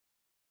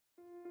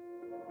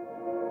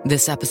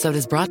This episode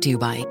is brought to you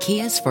by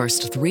Kia's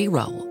first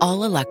 3-row,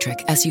 all-electric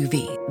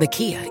SUV, the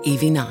Kia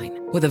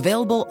EV9, with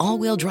available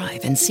all-wheel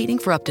drive and seating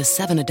for up to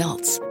 7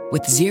 adults.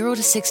 With 0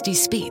 to 60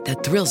 speed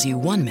that thrills you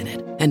 1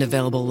 minute and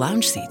available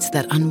lounge seats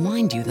that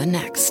unwind you the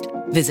next.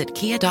 Visit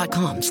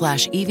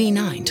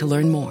kia.com/EV9 to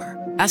learn more.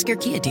 Ask your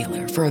Kia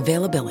dealer for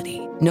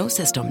availability. No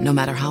system, no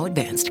matter how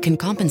advanced, can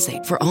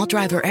compensate for all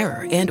driver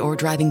error and or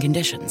driving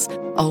conditions.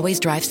 Always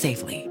drive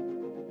safely.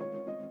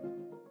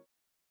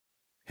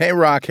 Hey,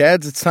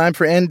 Rockheads, it's time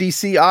for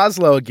NDC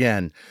Oslo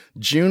again,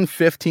 June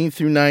 15th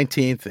through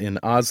 19th in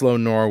Oslo,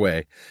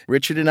 Norway.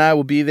 Richard and I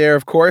will be there,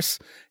 of course,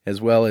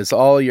 as well as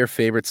all your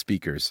favorite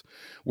speakers.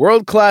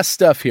 World-class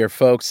stuff here,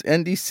 folks.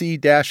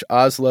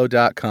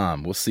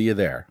 ndc-oslo.com. We'll see you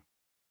there.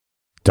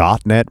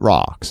 .NET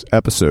Rocks,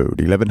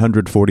 episode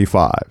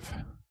 1145.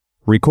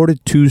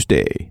 Recorded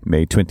Tuesday,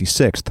 May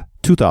 26th,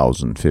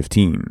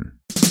 2015.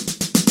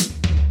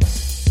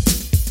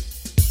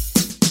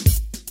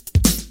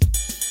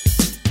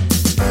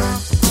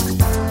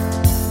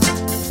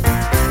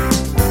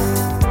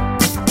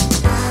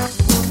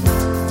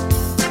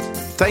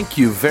 Thank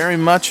you very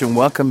much, and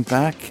welcome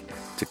back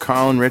to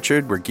Carl and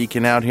Richard. We're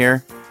geeking out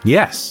here.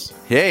 Yes.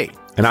 Hey.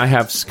 And I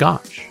have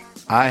scotch.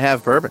 I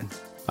have bourbon.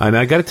 And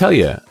I got to tell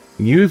you,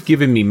 you've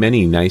given me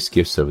many nice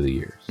gifts over the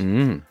years.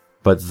 Mm.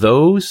 But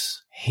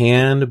those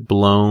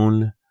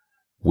hand-blown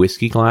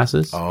whiskey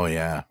glasses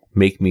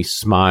make me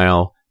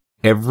smile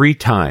every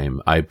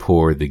time I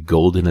pour the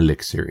golden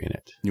elixir in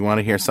it. You want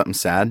to hear something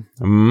sad?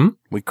 Mm?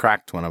 We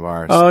cracked one of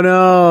ours. Oh,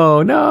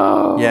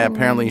 no. Yeah,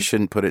 apparently you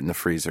shouldn't put it in the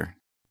freezer.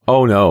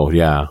 Oh, no,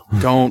 yeah.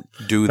 Don't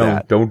do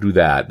that. Don't do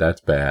that.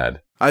 That's bad.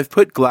 I've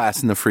put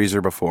glass in the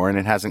freezer before, and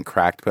it hasn't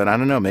cracked, but I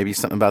don't know. Maybe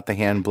something about the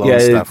hand-blown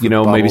stuff.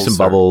 Yeah, maybe some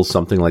bubbles,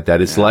 something like that.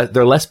 It's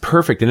they're less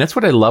perfect, and that's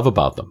what I love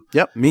about them.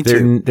 Yep, me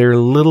too. They're a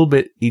little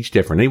bit each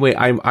different. Anyway,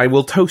 I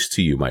will toast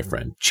to you, my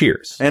friend.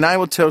 Cheers. And I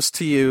will toast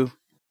to you.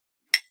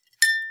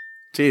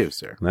 To you,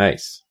 sir.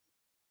 Nice.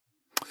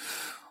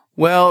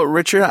 Well,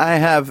 Richard, I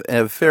have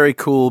a very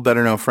cool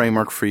Better Know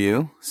framework for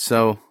you.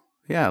 So,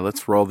 yeah,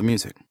 let's roll the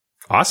music.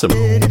 Awesome. All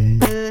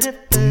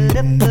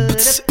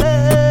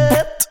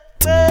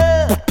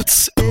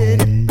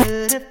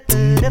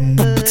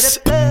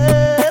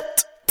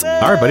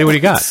right, buddy, what do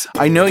you got?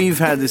 I know you've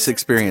had this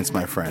experience,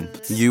 my friend.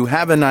 You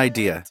have an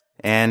idea,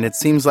 and it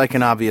seems like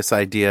an obvious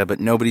idea, but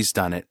nobody's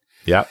done it.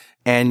 Yeah.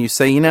 And you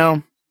say,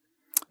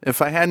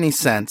 if I had any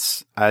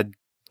sense, I'd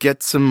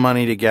get some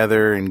money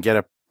together and get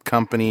a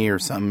company or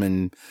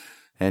something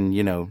and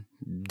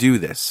do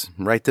this,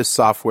 write this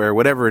software,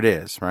 whatever it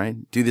is, right?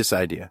 Do this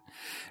idea.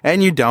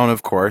 And you don't,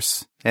 of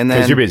course. And then,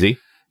 because you're busy.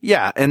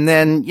 Yeah. And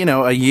then,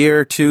 a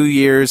year, 2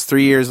 years,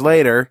 3 years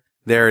later,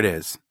 there it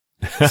is.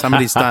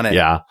 Somebody's done it.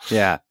 Yeah.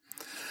 Yeah.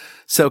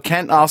 So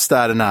Kent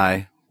Alstad and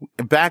I,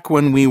 back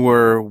when we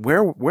were,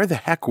 where the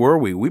heck were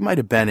we? We might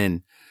have been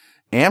in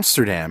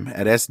Amsterdam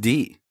at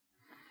SD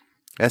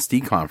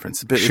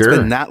conference. It's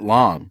been that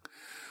long.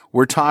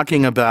 We're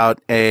talking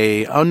about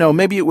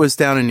maybe it was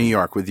down in New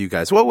York with you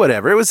guys. Well,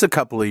 whatever. It was a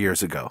couple of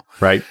years ago.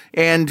 Right.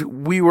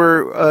 And we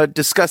were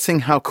discussing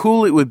how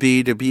cool it would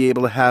be to be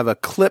able to have a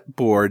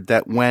clipboard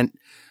that went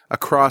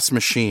across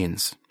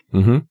machines.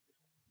 Mm-hmm.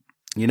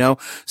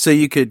 So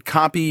you could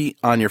copy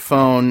on your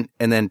phone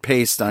and then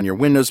paste on your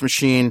Windows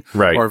machine,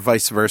 right, or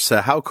vice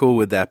versa. How cool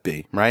would that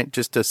be, right?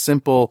 Just a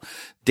simple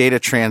data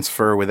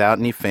transfer without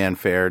any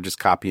fanfare, just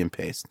copy and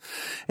paste.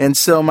 And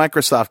so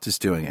Microsoft is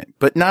doing it.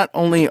 But not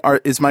only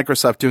is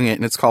Microsoft doing it,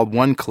 and it's called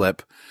OneClip,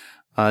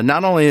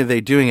 not only are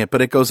they doing it,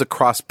 but it goes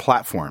across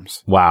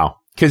platforms. Wow.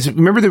 Because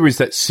remember there was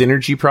that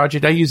Synergy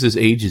project? I used this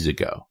ages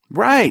ago.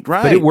 Right.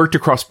 But it worked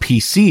across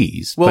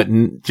PCs, but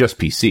just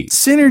PCs.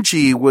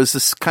 Synergy was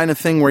this kind of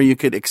thing where you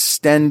could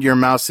extend your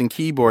mouse and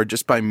keyboard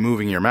just by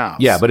moving your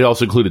mouse. Yeah, but it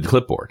also included the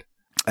clipboard.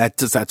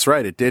 That's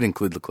right. It did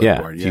include the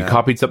clipboard. Yeah. So you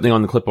copied something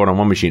on the clipboard on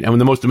one machine. And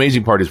the most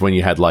amazing part is when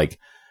you had like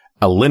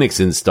a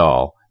Linux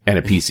install and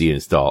a PC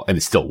install, and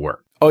it still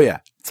worked. Oh, yeah.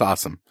 It's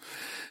awesome.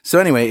 So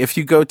anyway, if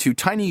you go to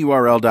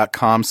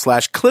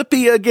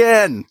tinyurl.com/Clippy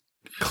again.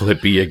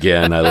 Clippy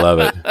again. I love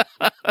it.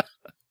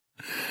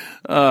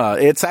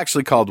 It's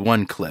actually called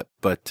OneClip,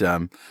 but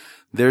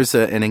there's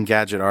an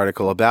Engadget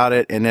article about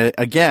it. And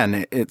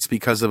again, it's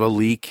because of a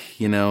leak.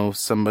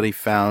 Somebody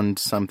found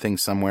something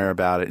somewhere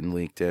about it and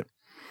leaked it.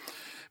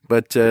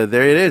 But there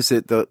it is.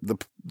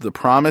 The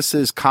promise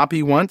is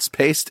copy once,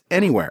 paste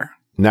anywhere.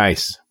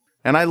 Nice.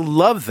 And I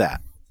love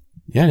that.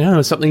 Yeah, no,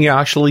 it's something you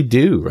actually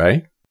do,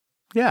 right?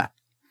 Yeah.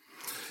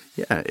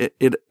 Yeah.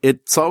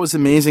 It's always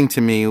amazing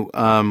to me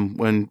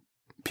when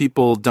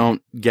people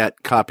don't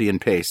get copy and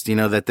paste,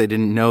 that they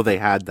didn't know they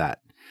had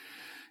that.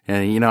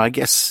 And, I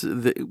guess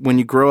when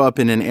you grow up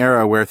in an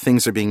era where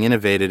things are being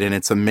innovated and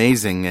it's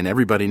amazing and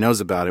everybody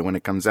knows about it when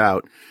it comes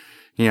out,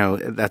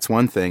 that's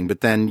one thing. But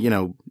then,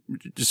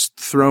 just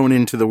thrown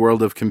into the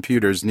world of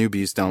computers,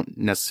 newbies don't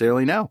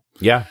necessarily know.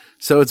 Yeah.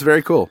 So it's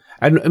very cool.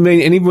 And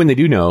even when they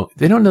do know,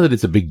 they don't know that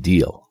it's a big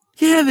deal.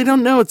 Yeah, they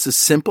don't know it's a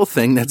simple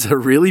thing that's a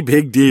really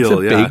big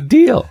deal. It's a big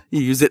deal.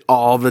 You use it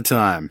all the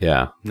time.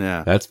 Yeah.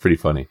 Yeah. That's pretty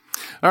funny.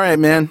 All right,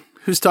 man.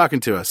 Who's talking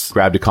to us?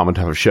 Grabbed a comment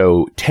off of show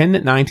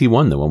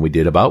 1091, the one we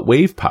did about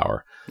wave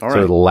power. All so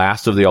right. the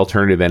last of the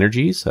alternative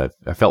energies.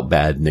 I felt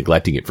bad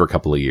neglecting it for a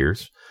couple of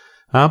years.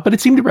 But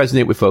it seemed to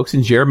resonate with folks.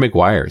 And Jared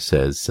McGuire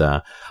says,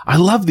 I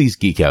love these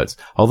geek outs.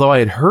 Although I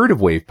had heard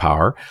of wave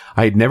power,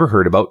 I had never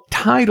heard about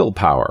tidal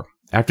power.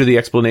 After the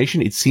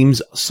explanation, it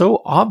seems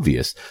so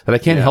obvious that I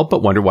can't help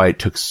but wonder why it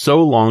took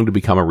so long to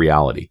become a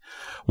reality.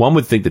 One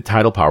would think that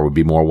tidal power would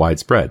be more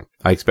widespread.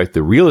 I expect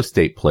the real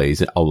estate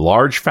plays a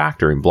large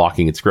factor in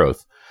blocking its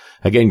growth.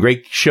 Again,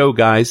 great show,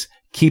 guys.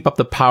 Keep up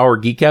the power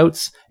geek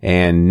outs.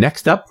 And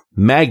next up,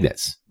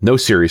 magnets. No,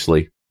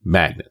 seriously,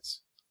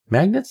 magnets.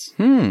 Magnets?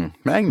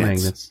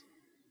 Magnets.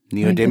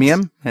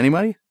 Neodymium?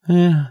 Anybody?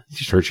 Yeah, you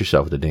just hurt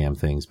yourself with the damn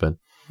things, but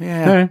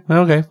Yeah. all right,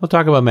 okay, we'll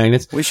talk about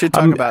magnets. We should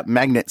talk about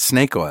magnet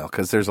snake oil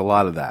because there's a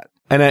lot of that.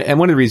 And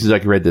one of the reasons I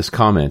read this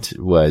comment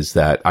was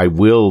that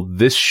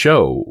this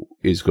show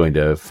is going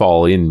to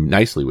fall in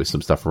nicely with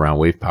some stuff around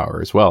wave power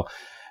as well.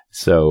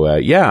 So,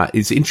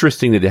 it's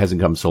interesting that it hasn't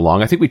come so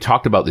long. I think we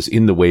talked about this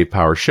in the wave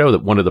power show,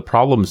 that one of the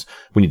problems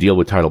when you deal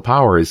with tidal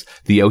power is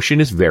the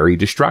ocean is very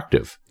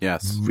destructive.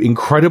 Yes.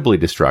 Incredibly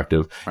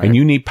destructive. Right. And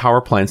you need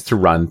power plants to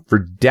run for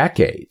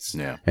decades.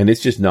 Yeah. And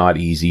it's just not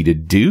easy to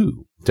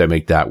do to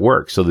make that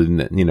work. So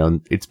then,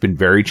 it's been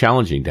very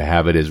challenging to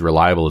have it as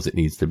reliable as it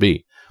needs to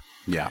be.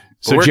 Yeah.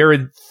 So,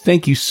 Jared,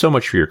 thank you so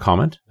much for your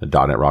comment. The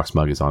 .NET Rocks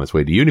mug is on its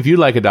way to you. And if you'd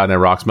like a .NET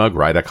Rocks mug,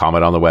 write a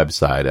comment on the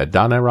website at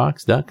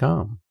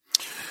 .NETRocks.com.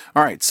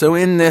 All right. So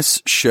in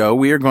this show,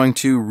 we are going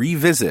to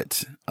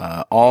revisit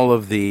all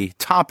of the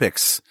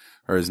topics,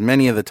 or as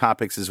many of the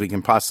topics as we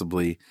can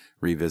possibly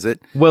revisit.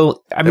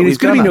 Well, I mean, it's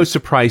going to be no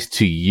surprise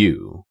to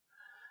you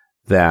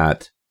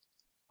that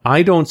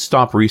I don't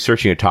stop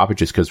researching a topic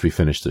just because we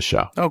finished the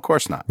show. Oh, of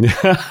course not.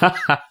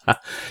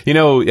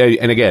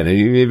 And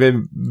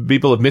again,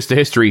 people have missed the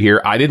history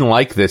here. I didn't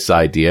like this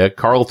idea.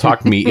 Carl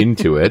talked me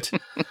into it.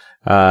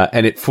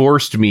 And it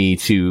forced me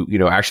to,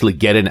 actually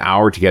get an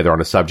hour together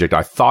on a subject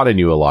I thought I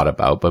knew a lot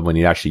about, but when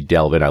you actually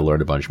delve in, I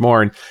learned a bunch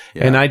more.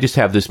 And I just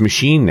have this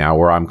machine now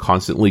where I'm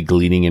constantly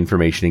gleaning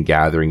information and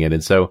gathering it.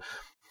 And so,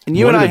 and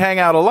you and I hang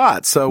out a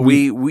lot. So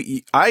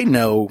I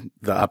know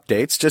the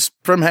updates just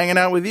from hanging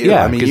out with you.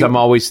 Yeah, because I'm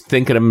always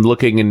thinking, I'm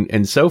looking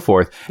and so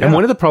forth. Yeah. And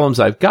one of the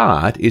problems I've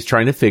got is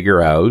trying to figure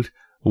out,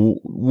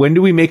 when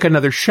do we make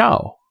another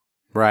show?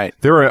 Right.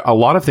 There are a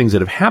lot of things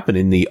that have happened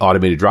in the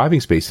automated driving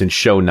space since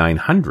show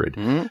 900.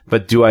 Mm-hmm.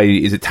 But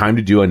is it time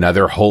to do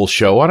another whole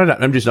show on it?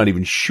 I'm just not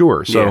even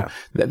sure. So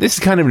this is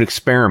kind of an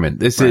experiment.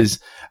 This is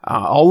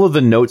all of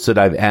the notes that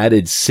I've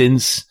added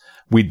since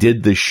we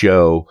did the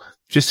show,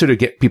 just sort of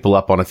get people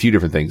up on a few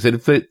different things. And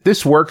if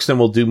this works, then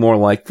we'll do more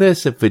like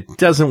this. If it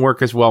doesn't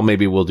work as well,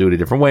 maybe we'll do it a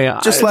different way.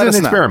 Just let us know. It's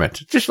an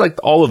experiment, just like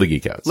all of the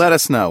Geek Outs. Let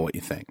us know what you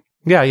think.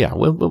 Yeah.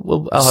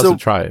 I'll have to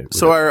try it.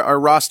 So our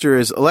roster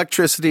is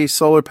electricity,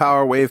 solar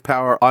power, wave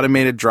power,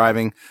 automated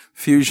driving,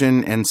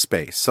 fusion, and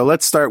space. So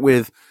let's start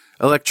with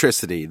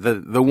electricity,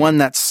 the one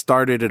that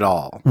started it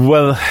all.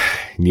 Well,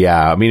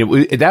 yeah. I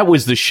mean, that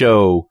was the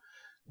show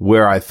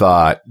where I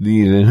thought,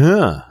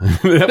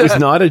 that was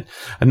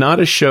not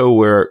a show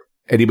where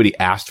anybody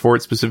asked for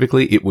it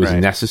specifically. It was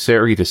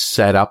necessary to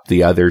set up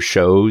the other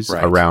shows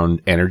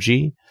around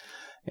energy,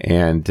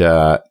 and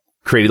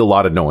created a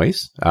lot of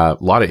noise, a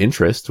lot of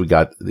interest. We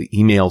got the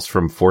emails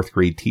from fourth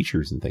grade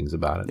teachers and things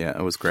about it. Yeah,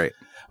 it was great.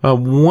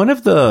 One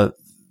of the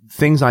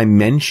things I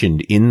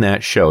mentioned in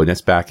that show, and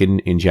that's back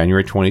in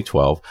January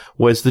 2012,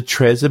 was the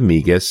Tres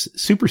Amigas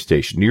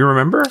Superstation. Do you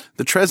remember?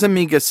 The Tres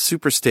Amigas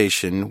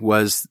Superstation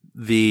was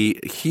the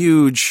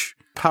huge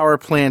power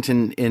plant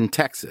in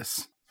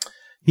Texas.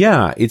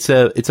 Yeah, it's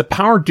a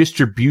power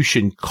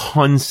distribution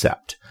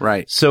concept.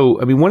 Right.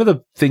 So, I mean, one of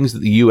the things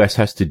that the U.S.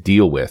 has to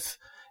deal with,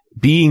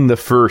 being the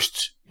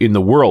first in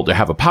the world to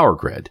have a power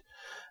grid,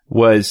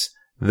 was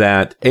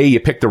that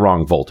you picked the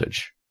wrong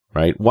voltage,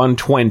 right?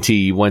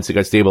 120, once it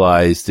got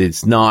stabilized,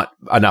 it's not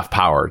enough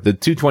power. The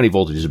 220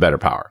 voltage is better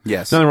power.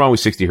 Yes. Nothing wrong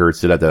with 60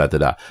 hertz,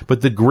 But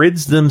the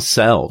grids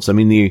themselves, I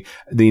mean,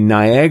 the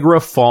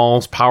Niagara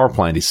Falls power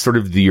plant is sort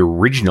of the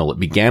original. It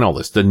began all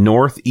this. The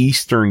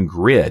northeastern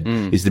grid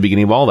is the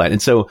beginning of all that.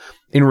 And so,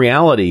 in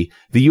reality,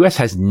 the U.S.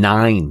 has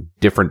 9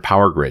 different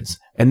power grids,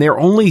 and they're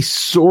only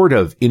sort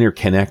of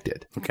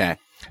interconnected. Okay.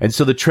 And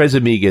so the Tres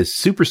Amigas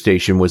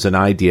Superstation was an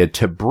idea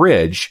to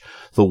bridge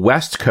the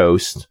West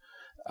Coast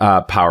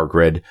power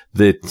grid,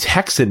 the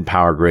Texan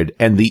power grid,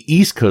 and the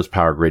East Coast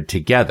power grid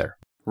together.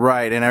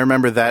 Right. And I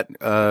remember that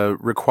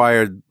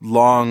required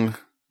long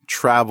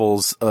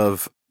travels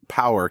of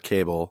power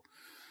cable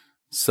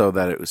so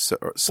that it was, so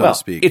to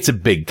speak. It's a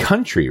big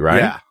country, right?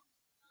 Yeah.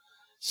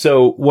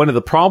 So one of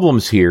the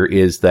problems here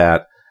is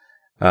that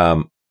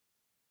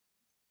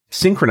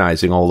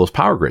synchronizing all those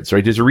power grids,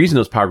 right? There's a reason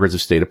those power grids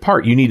have stayed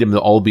apart. You need them to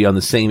all be on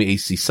the same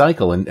AC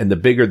cycle, and the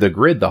bigger the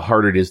grid, the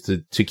harder it is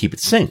to keep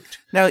it synced.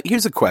 Now,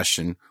 here's a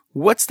question.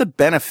 What's the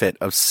benefit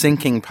of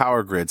syncing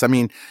power grids? I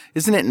mean,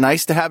 isn't it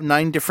nice to have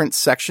 9 different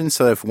sections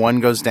so if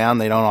one goes down,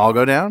 they don't all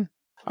go down?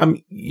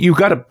 You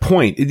got a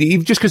point.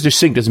 Just because they're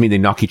synced doesn't mean they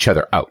knock each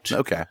other out.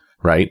 Okay.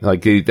 right?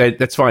 Like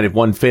that's fine if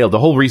one failed. The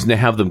whole reason to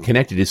have them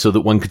connected is so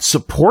that one could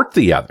support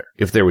the other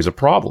if there was a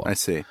problem. I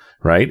see.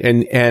 Right.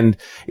 And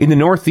in the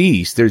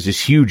Northeast, there's this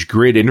huge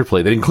grid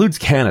interplay that includes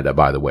Canada,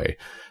 by the way.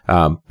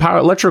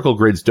 Electrical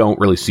grids don't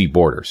really see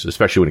borders,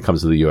 especially when it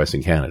comes to the U.S.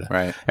 and Canada.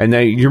 Right. And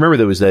then you remember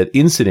there was that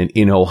incident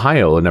in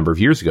Ohio a number of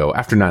years ago,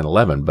 after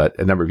 9/11, but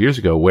a number of years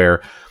ago,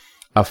 where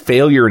a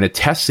failure in a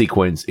test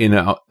sequence in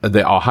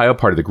the Ohio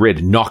part of the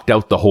grid knocked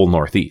out the whole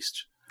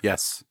Northeast.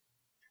 Yes.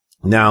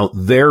 Now,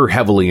 they're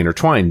heavily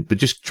intertwined, but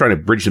just trying to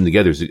bridge them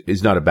together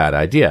is not a bad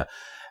idea.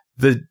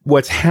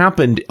 What's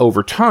happened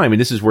over time, and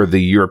this is where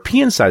the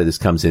European side of this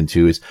comes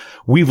into, is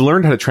we've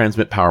learned how to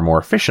transmit power more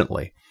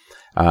efficiently.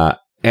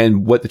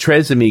 And what the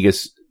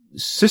Transamigas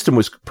system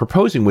was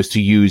proposing was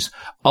to use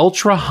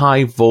ultra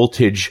high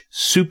voltage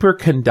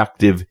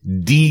superconductive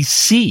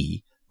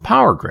DC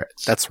power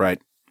grids. That's right.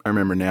 I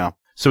remember now.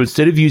 So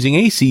instead of using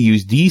AC,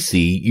 use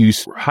DC,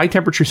 use high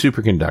temperature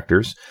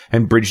superconductors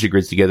and bridge the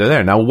grids together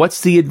there. Now,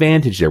 what's the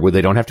advantage there? Well,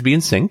 they don't have to be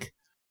in sync.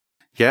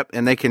 Yep.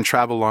 And they can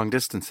travel long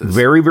distances.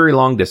 Very, very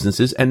long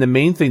distances. And the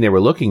main thing they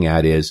were looking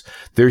at is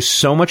there's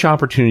so much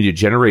opportunity to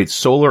generate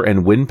solar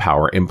and wind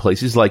power in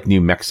places like New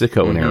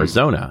Mexico and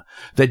Arizona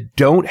that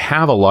don't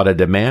have a lot of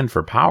demand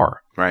for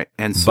power. Right.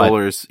 And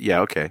solar's,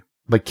 okay.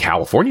 But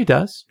California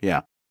does.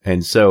 Yeah.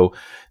 And so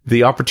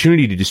the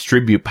opportunity to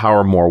distribute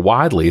power more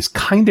widely is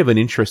kind of an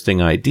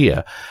interesting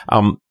idea.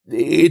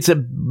 It's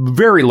a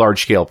very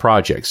large scale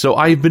project. So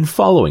I've been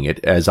following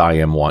it as I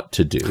am wont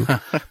to do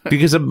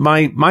because of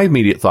my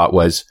immediate thought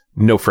was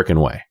no frickin'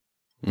 way.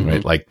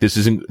 Right. Like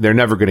they're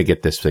never going to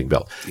get this thing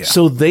built. Yeah.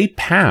 So they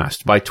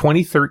passed by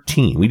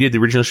 2013. We did the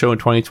original show in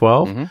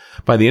 2012.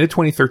 By the end of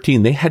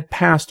 2013, they had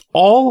passed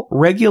all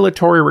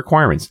regulatory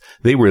requirements.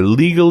 They were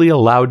legally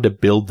allowed to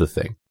build the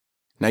thing.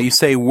 Now you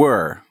say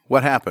were.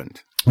 What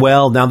happened?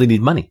 Well, now they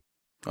need money.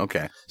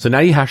 Okay. So now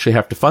you actually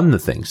have to fund the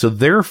thing. So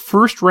their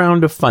first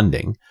round of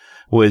funding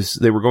was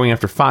they were going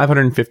after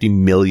 $550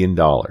 million.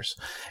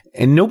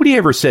 And nobody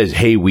ever says,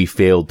 hey, we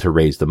failed to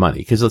raise the money.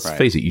 Because let's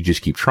face it, you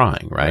just keep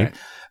trying, right?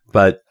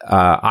 But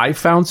I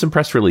found some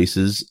press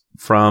releases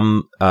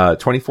from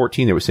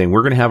 2014 that were saying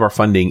we're going to have our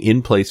funding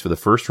in place for the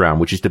first round,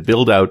 which is to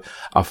build out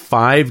a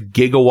 5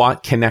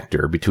 gigawatt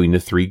connector between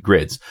the three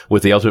grids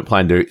with the ultimate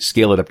plan to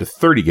scale it up to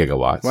 30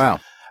 gigawatts. Wow.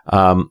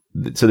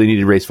 So they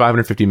needed to raise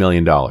 $550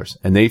 million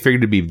and they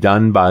figured to be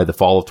done by the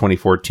fall of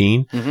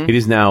 2014. It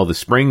is now the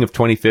spring of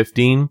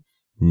 2015.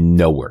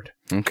 No word.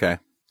 Okay.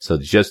 So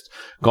it's just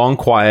gone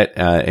quiet.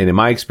 And in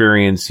my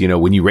experience,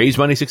 when you raise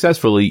money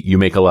successfully, you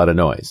make a lot of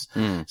noise.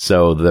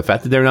 So the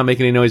fact that they're not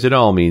making any noise at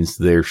all means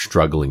they're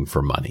struggling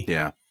for money.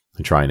 Yeah.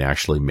 And trying to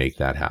actually make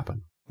that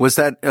happen. Was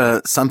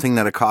that something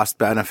that a cost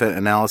benefit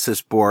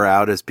analysis bore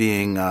out as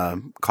being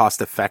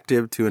cost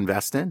effective to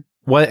invest in?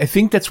 Well, I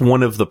think that's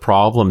one of the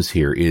problems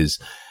here is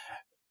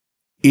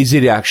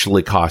it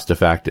actually cost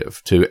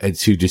effective to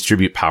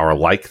distribute power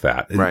like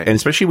that? Right. And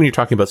especially when you're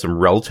talking about some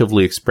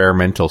relatively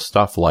experimental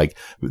stuff, like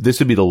this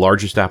would be the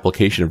largest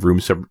application of room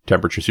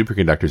temperature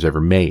superconductors ever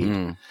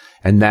made.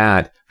 And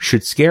that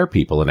should scare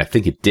people. And I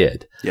think it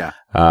did. Yeah.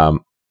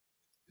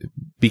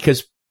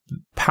 Because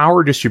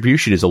power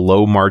distribution is a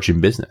low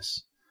margin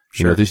business.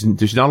 Sure.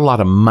 There's not a lot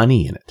of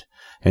money in it.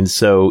 And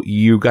so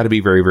you got to be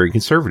very, very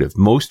conservative.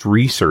 Most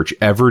research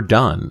ever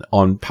done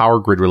on power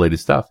grid related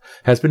stuff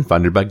has been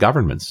funded by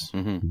governments,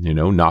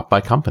 not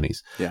by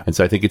companies. Yeah. And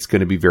so I think it's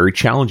going to be very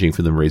challenging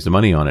for them to raise the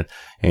money on it.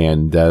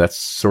 And that's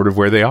sort of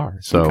where they are.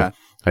 So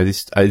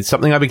it's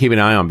something I've been keeping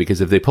an eye on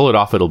because if they pull it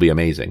off, it'll be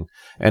amazing.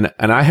 And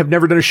I have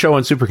never done a show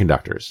on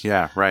superconductors.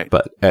 Yeah, right.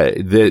 But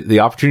the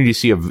opportunity to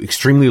see an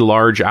extremely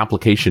large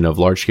application of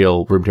large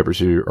scale room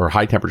temperature or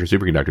high temperature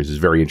superconductors is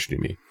very interesting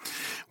to me.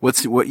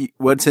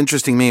 What's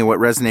interesting to me, what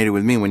resonated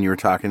with me when you were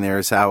talking there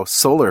is how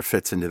solar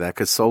fits into that,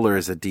 because solar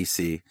is a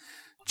DC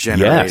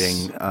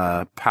generating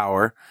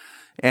power,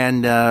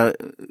 and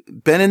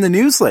been in the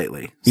news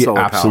lately. Solar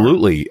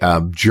absolutely.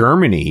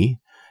 Germany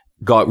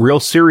got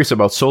real serious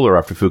about solar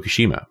after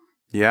Fukushima.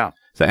 Yeah.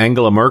 So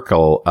Angela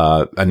Merkel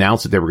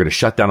announced that they were going to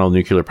shut down all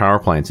nuclear power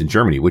plants in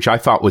Germany, which I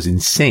thought was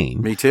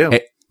insane. Me too.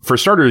 For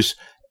starters,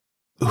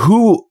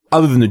 who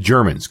other than the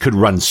Germans could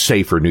run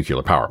safer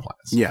nuclear power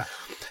plants? Yeah.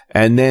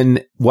 And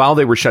then while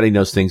they were shutting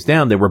those things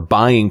down, they were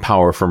buying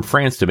power from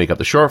France to make up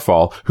the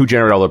shortfall, who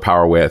generate all their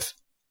power with,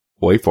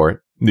 wait for it,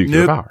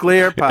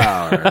 nuclear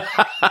power.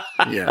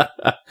 Yeah.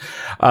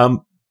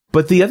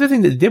 But the other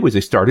thing that they did was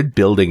they started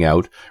building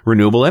out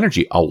renewable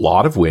energy, a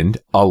lot of wind,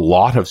 a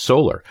lot of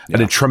solar,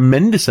 and a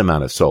tremendous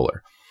amount of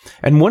solar.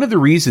 And one of the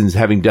reasons,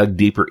 having dug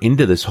deeper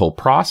into this whole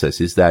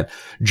process, is that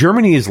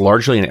Germany is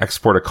largely an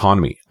export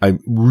economy. A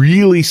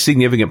really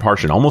significant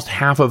portion, almost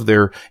half of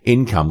their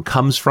income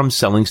comes from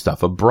selling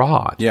stuff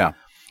abroad. Yeah.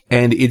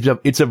 And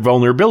it's a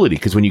vulnerability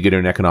because when you get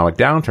an economic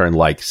downturn,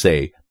 like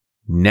say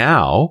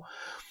now,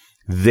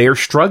 they're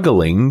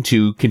struggling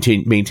to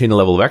maintain a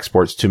level of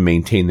exports to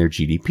maintain their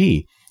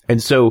GDP.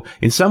 And so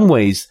in some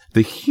ways,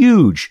 the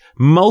huge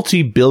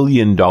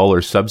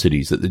multi-billion-dollar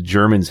subsidies that the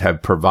Germans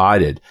have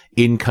provided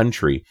in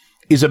country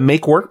is a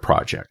make work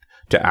project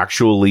to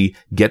actually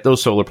get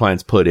those solar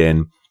plants put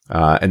in.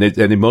 And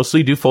they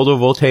mostly do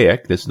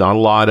photovoltaic. There's not a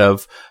lot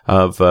of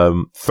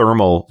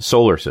thermal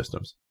solar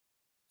systems.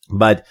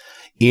 But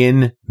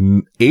in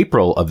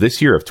April of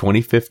this year of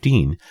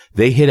 2015,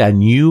 they hit a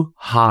new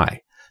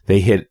high. They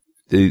hit,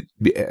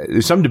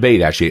 there's some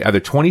debate actually, either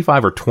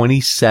 25 or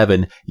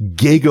 27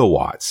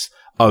 gigawatts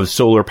of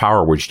solar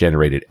power was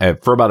generated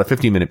for about a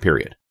 15-minute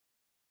period.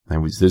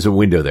 There's a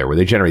window there where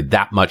they generate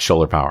that much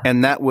solar power.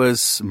 And that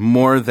was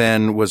more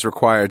than was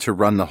required to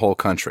run the whole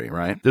country,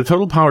 right? The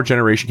total power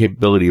generation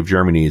capability of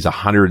Germany is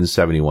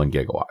 171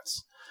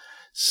 gigawatts.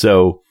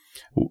 So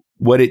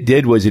what it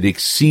did was it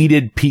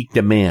exceeded peak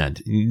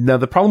demand. Now,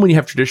 the problem when you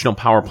have traditional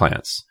power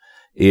plants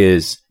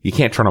is you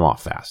can't turn them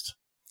off fast.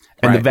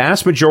 And the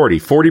vast majority,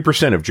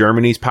 40% of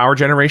Germany's power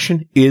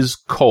generation is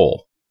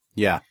coal.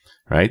 Yeah.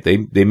 Right?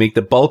 They make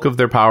the bulk of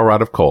their power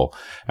out of coal.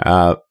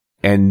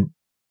 And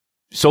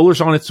solar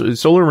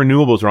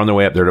renewables are on their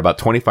way up. They're at about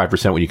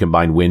 25% when you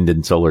combine wind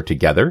and solar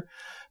together.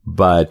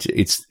 But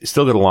it's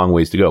still got a long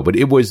ways to go. But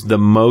it was the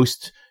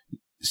most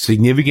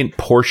significant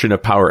portion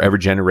of power ever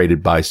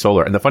generated by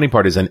solar. And the funny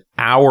part is an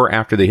hour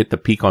after they hit the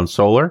peak on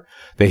solar,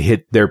 they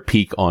hit their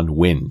peak on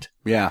wind.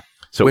 Yeah.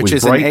 So it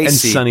was bright and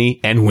sunny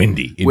and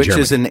windy in Germany. Which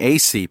is an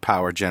AC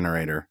power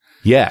generator.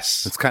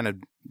 Yes. It's kind of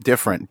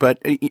different. But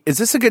is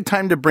this a good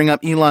time to bring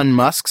up Elon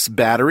Musk's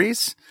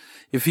batteries?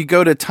 If you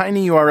go to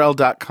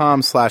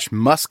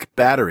tinyurl.com/Musk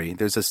battery,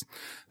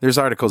 there's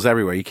articles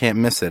everywhere. You can't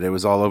miss it. It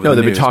was all over the news.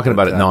 No, they've been talking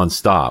about it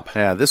nonstop.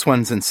 Yeah, this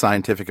one's in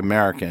Scientific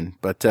American.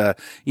 But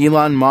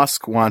Elon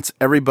Musk wants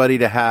everybody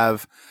to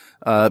have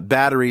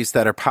batteries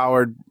that are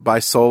powered by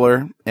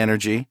solar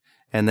energy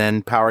and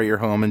then power your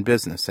home and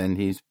business. And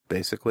he's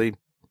basically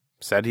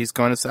said he's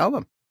going to sell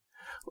them.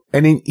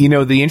 And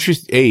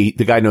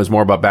the guy knows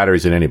more about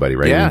batteries than anybody,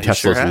 right? Yeah,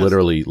 Tesla's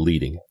literally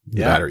leading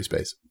the battery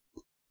space.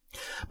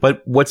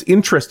 But what's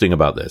interesting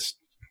about this,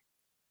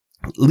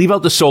 leave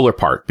out the solar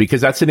part because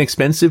that's an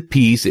expensive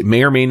piece. It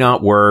may or may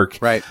not work.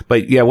 Right.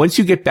 But yeah, once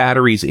you get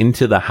batteries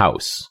into the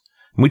house,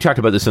 and we talked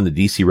about this on the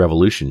DC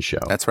Revolution show.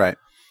 That's right.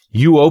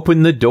 You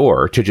open the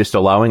door to just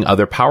allowing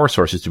other power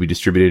sources to be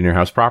distributed in your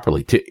house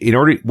properly.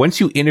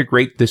 Once you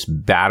integrate this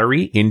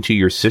battery into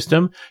your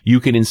system, you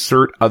can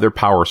insert other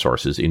power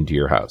sources into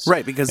your house.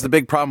 Right, because the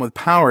big problem with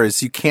power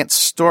is you can't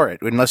store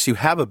it unless you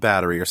have a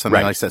battery or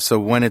something like that. So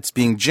when it's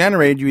being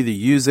generated, you either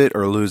use it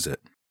or lose it.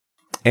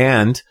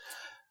 And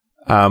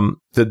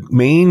the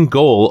main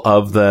goal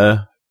of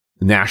the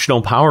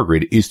national power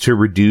grid is to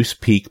reduce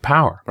peak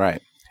power.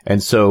 Right.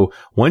 And so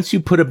once you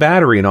put a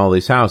battery in all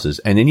these houses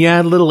and then you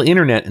add a little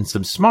internet and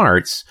some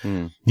smarts,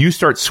 you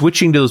start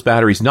switching to those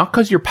batteries, not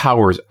because your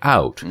power is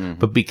out,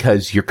 but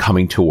because you're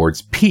coming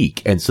towards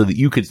peak. And so that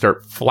you can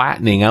start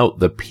flattening out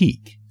the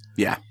peak.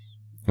 Yeah.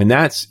 And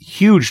that's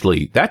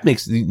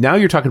now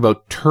you're talking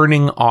about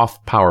turning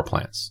off power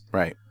plants.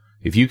 Right.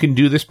 If you can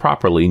do this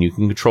properly and you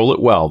can control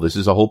it well, this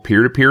is a whole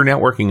peer-to-peer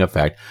networking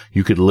effect.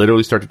 You could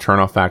literally start to turn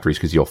off factories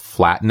because you'll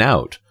flatten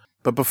out.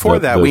 But before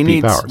that, we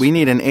need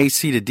an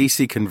AC to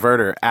DC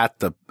converter at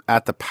the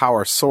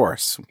power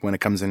source when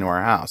it comes into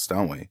our house,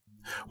 don't we?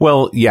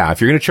 Well, yeah,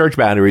 if you're going to charge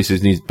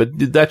batteries, but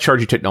that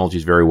charging technology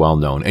is very well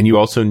known. And you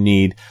also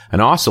need an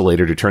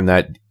oscillator to turn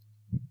that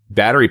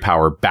battery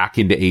power back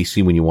into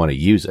AC when you want to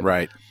use it.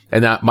 Right.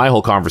 And that my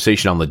whole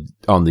conversation on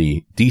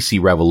the DC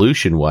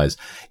revolution was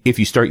if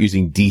you start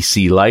using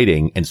DC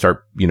lighting and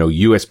start,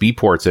 USB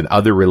ports and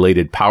other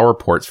related power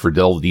ports for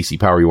all the DC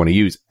power you want to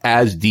use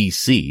as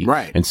DC.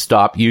 Right. And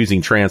stop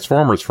using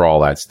transformers for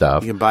all that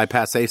stuff. You can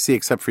bypass AC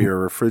except for your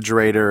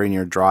refrigerator and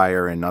your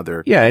dryer and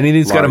other. Yeah. And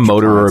it's got a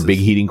motor appliances. or a big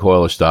heating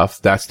coil or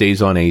stuff that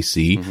stays on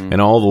AC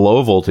and all the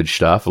low voltage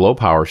stuff, low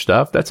power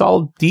stuff. That's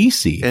all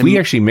DC. If we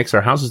actually mix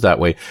our houses that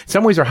way, in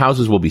some ways our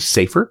houses will be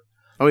safer.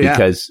 Oh, yeah.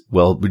 Because,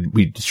 we're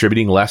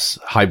distributing less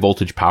high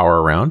voltage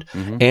power around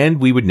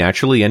and we would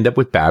naturally end up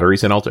with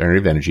batteries and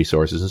alternative energy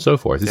sources and so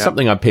forth. It's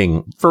something I'm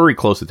paying very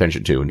close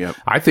attention to. And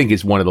I think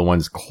it's one of the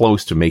ones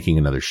close to making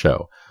another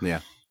show. Yeah.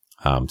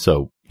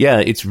 So yeah,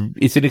 it's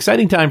an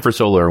exciting time for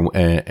solar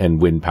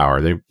and wind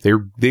power.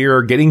 They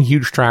are getting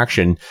huge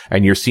traction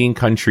and you're seeing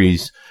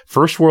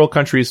first world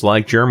countries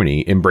like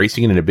Germany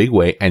embracing it in a big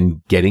way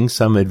and getting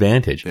some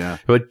advantage. Yeah.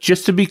 But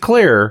just to be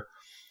clear,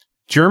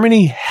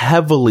 Germany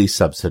heavily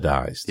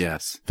subsidized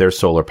their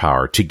solar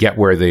power to get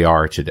where they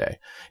are today.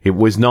 It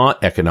was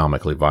not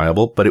economically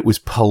viable, but it was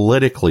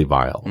politically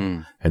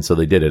viable. And so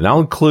they did it. And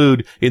I'll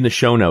include in the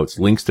show notes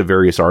links to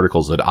various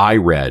articles that I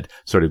read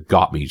sort of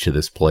got me to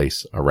this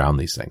place around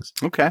these things.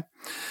 Okay.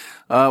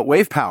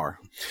 Wave power.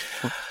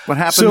 What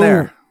happened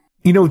there?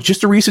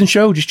 Just a recent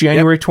show, just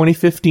January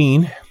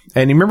 2015.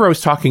 And you remember I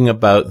was talking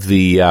about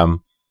the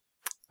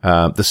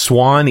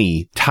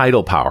Swanee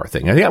tidal power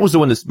thing. I think that was the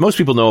one that most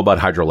people know about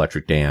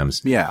hydroelectric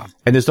dams. Yeah.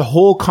 And there's the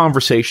whole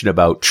conversation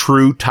about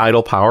true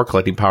tidal power,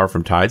 collecting power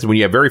from tides. And when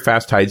you have very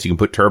fast tides, you can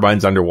put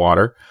turbines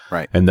underwater.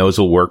 Right. And those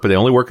will work, but they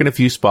only work in a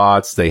few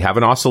spots. They have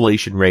an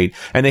oscillation rate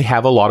and they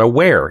have a lot of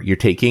wear. You're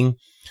taking,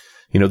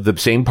 the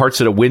same parts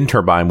that a wind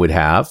turbine would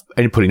have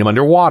and putting them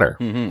underwater.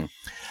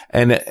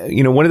 And,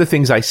 one of the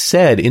things I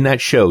said in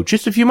that show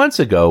just a few months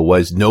ago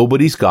was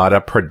nobody's got a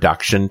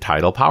production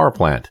tidal power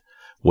plant.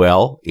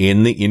 Well,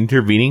 in the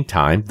intervening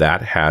time,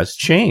 that has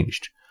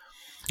changed.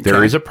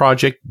 There is a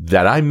project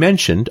that I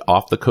mentioned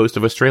off the coast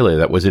of Australia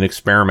that was an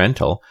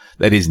experimental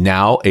that is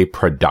now a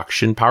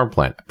production power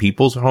plant.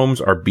 People's homes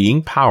are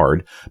being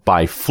powered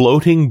by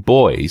floating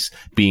buoys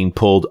being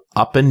pulled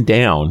up and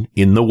down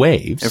in the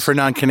waves. And for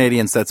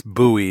non-Canadians, that's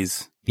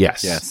buoys.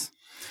 Yes. Yes.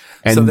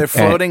 So they're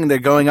floating, they're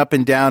going up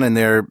and down, and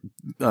they're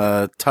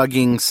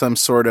tugging some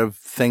sort of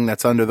thing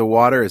that's under the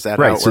water. Is that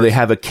right? How it works? So they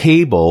have a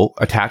cable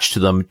attached to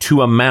them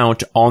to a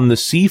mount on the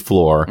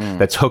seafloor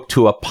that's hooked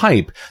to a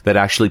pipe that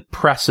actually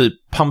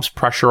pumps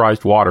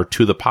pressurized water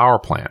to the power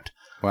plant.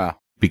 Wow.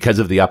 Because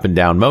of the up and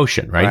down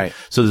motion, right?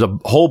 So there's a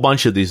whole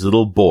bunch of these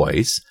little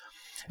buoys,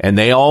 and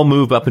they all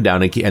move up and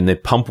down, and they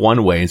pump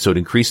one way, and so it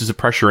increases the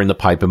pressure in the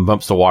pipe and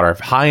bumps the water at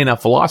high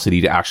enough velocity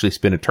to actually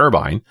spin a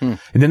turbine. And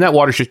then that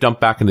water's just dumped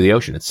back into the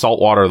ocean. It's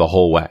salt water the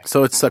whole way.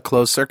 So it's a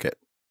closed circuit.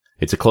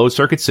 It's a closed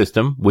circuit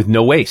system with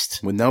no waste.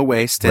 With no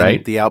waste, and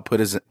right? The output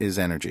is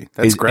energy.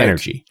 That's great.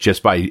 Energy.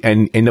 Just by,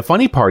 and the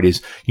funny part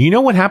is,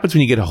 what happens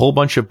when you get a whole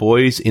bunch of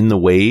buoys in the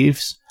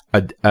waves,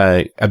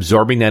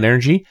 absorbing that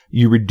energy?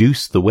 You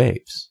reduce the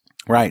waves.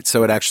 Right.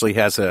 So it actually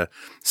has a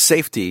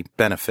safety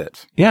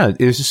benefit. Yeah.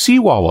 There's a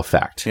seawall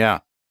effect. Yeah.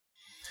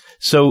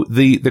 So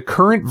the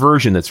current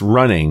version that's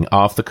running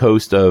off the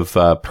coast of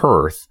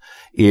Perth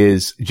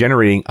is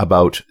generating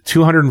about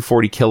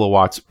 240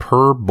 kilowatts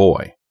per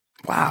buoy.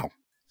 Wow.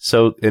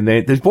 So, and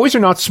the buoys are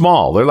not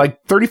small. They're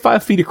like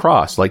 35 feet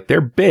across. Like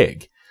they're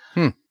big.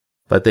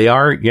 But they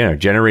are,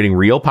 generating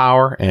real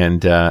power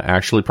and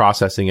actually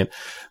processing it.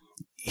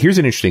 Here's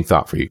an interesting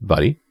thought for you,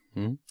 buddy.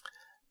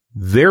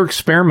 They're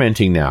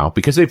experimenting now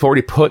because they've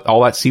already put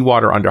all that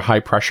seawater under high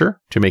pressure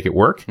to make it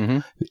work.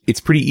 It's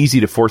pretty easy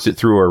to force it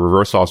through a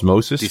reverse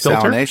osmosis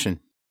desalination.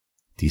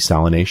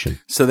 Desalination.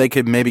 So they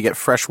could maybe get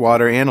fresh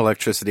water and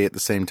electricity at the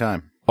same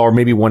time. Or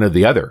maybe one or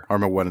the other.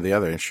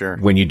 Sure.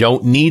 When you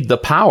don't need the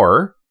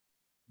power,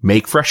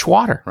 make fresh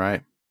water.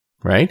 Right.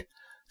 Right?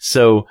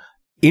 So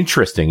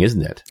interesting,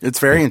 isn't it? It's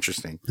very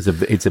interesting.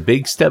 It's a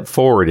big step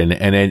forward.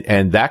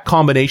 And that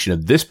combination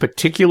of this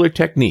particular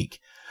technique,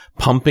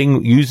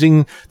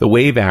 using the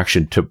wave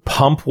action to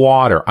pump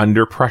water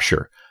under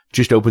pressure,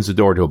 just opens the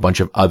door to a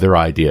bunch of other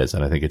ideas.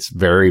 And I think it's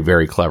very,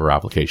 very clever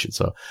application.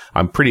 So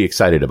I'm pretty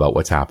excited about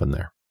what's happened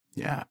there.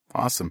 Yeah.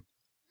 Awesome.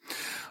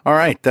 All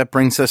right. That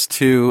brings us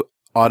to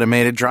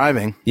automated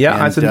driving.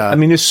 Yeah.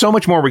 There's so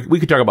much more. We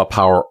could talk about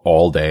power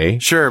all day.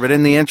 Sure. But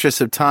in the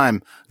interest of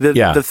time,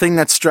 the thing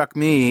that struck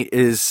me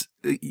is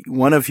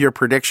one of your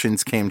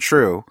predictions came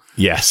true.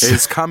 Yes.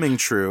 It's coming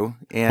true.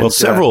 And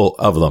several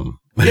of them.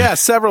 Yeah,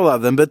 several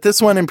of them. But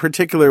this one in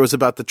particular was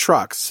about the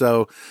trucks.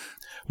 So,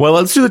 well,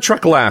 let's do the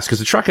truck last, because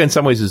the truck in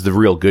some ways is the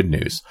real good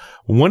news.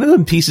 One of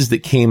the pieces that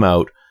came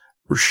out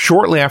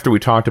shortly after we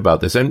talked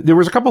about this, and there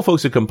was a couple of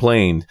folks who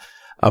complained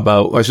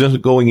about, I was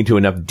just going into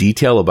enough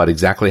detail about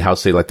exactly how,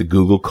 say, like the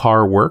Google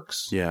car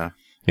works. Yeah.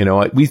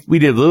 We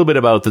did a little bit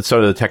about the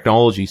sort of the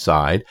technology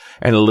side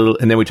and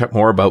then we talked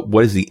more about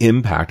what is the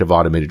impact of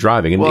automated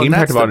driving. And the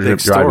impact of automated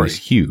driving is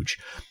huge.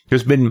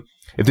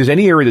 If there's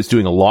any area that's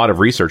doing a lot of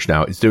research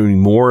now, it's doing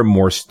more and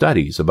more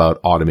studies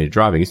about automated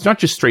driving. It's not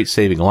just straight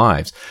saving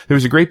lives. There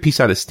was a great piece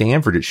out of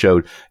Stanford that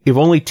showed if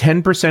only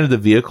 10% of the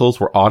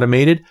vehicles were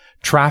automated,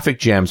 traffic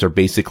jams are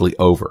basically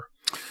over.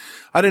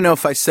 I don't know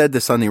if I said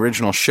this on the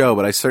original show,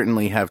 but I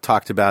certainly have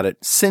talked about it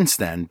since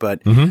then,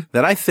 but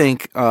that I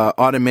think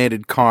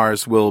automated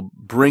cars will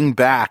bring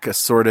back a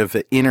sort of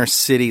inner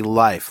city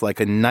life,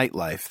 like a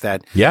nightlife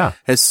that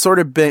has sort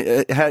of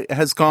been,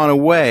 has gone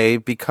away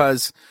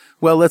because,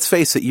 well, let's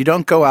face it, you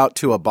don't go out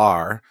to a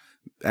bar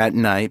at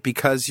night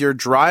because you're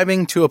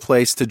driving to a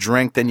place to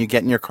drink, then you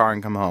get in your car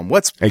and come home.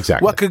 What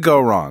could go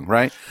wrong,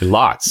 right?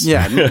 Lots.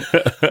 Yeah.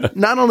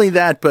 Not only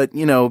that, but,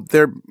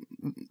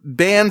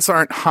 bands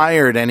aren't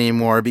hired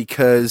anymore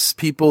because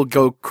people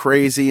go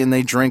crazy and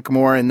they drink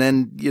more. And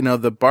then,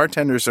 the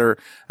bartenders are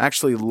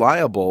actually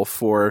liable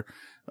for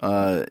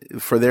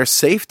their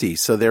safety.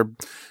 So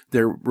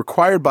they're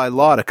required by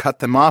law to cut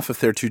them off if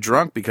they're too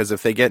drunk, because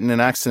if they get in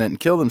an accident and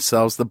kill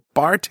themselves, the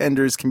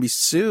bartenders can be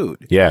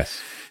sued. Yes.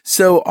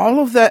 So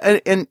all of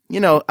that, and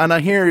I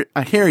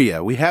hear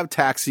you. We have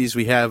taxis,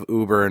 we have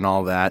Uber and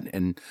all that,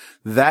 and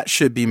that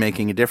should be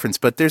making a difference.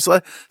 But there's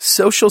a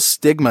social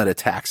stigma to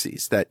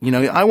taxis that,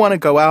 I want to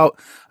go out,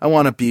 I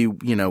want to be,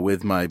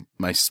 with my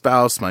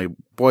spouse, my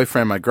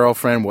boyfriend, my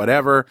girlfriend,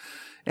 whatever.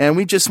 And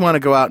we just want to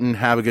go out and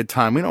have a good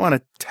time. We don't want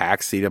a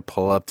taxi to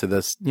pull up to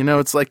this.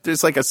 It's like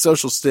there's like a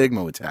social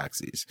stigma with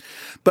taxis.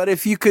 But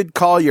if you could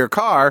call your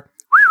car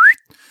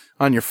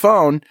on your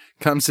phone,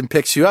 comes and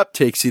picks you up,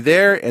 takes you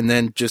there, and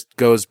then just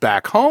goes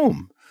back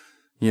home,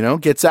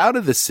 gets out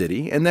of the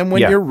city. And then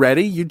when you're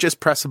ready, you just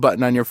press a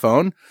button on your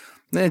phone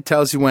It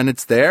tells you when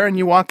it's there, and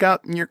you walk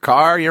out in your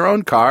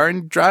own car,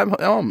 and drive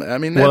home. I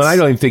mean, well, I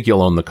don't even think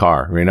you'll own the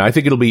car. I mean, I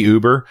think it'll be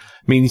Uber.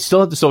 I mean, you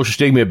still have the social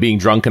stigma of being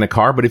drunk in a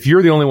car, but if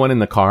you're the only one in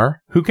the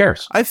car, who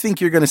cares? I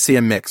think you're going to see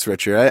a mix,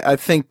 Richard. I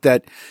think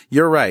that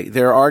you're right.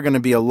 There are going to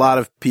be a lot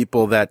of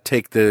people that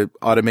take the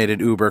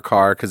automated Uber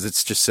car because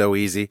it's just so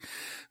easy.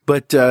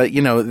 But,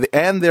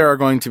 and there are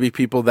going to be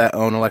people that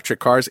own electric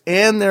cars,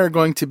 and there are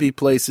going to be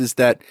places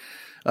that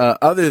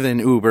other than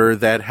Uber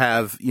that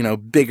have,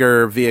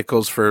 bigger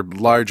vehicles for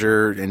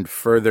larger and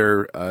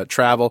further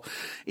travel.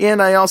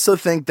 And I also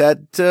think that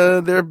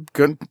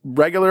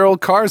regular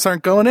old cars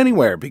aren't going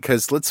anywhere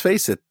because, let's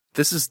face it,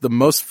 this is the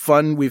most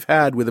fun we've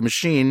had with a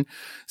machine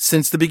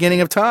since the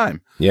beginning of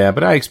time. Yeah,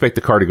 but I expect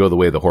the car to go the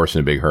way of the horse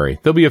in a big hurry.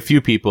 There'll be a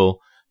few people.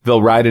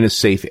 They'll ride in a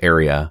safe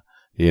area.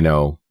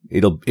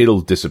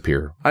 It'll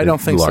disappear. I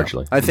don't think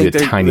largely. So. I think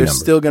there's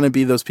still going to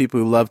be those people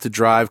who love to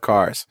drive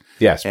cars.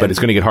 Yes, but it's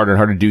going to get harder and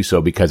harder to do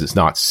so because it's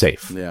not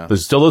safe. Yeah.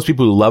 There's still those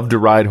people who love to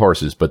ride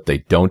horses, but they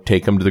don't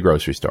take them to the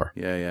grocery store.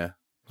 Yeah.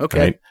 Okay.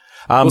 Right?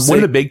 One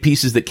of the big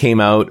pieces that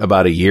came out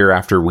about a year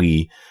after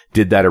we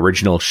did that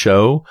original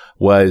show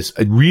was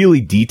a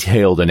really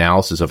detailed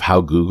analysis of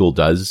how Google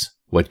does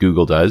what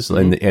Google does.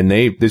 Mm-hmm. And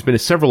there's been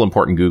several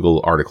important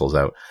Google articles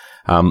out.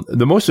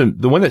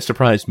 The one that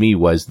surprised me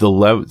was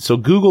so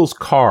Google's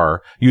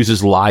car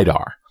uses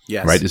LiDAR.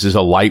 Yes. Right. This is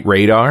a light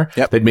radar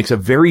Yep. that makes a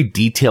very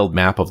detailed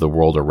map of the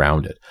world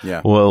around it.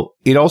 Yeah. Well,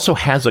 it also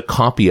has a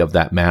copy of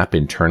that map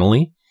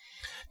internally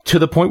to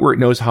the point where it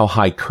knows how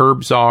high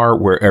curbs are,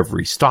 where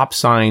every stop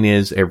sign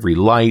is, every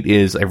light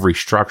is, every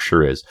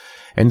structure is.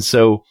 And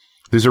so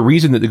there's a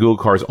reason that the Google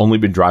car has only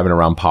been driving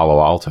around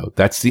Palo Alto.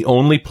 That's the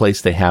only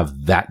place they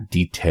have that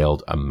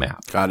detailed a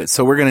map. Got it.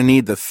 So we're going to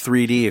need the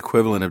 3D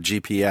equivalent of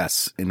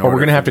GPS in order. Or we're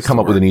going to have to come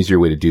up with an easier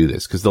way to do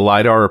this because the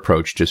LiDAR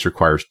approach just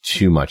requires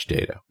too much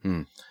data.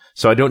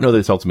 So I don't know that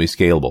it's ultimately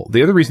scalable.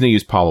 The other reason they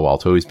use Palo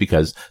Alto is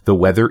because the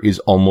weather is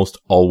almost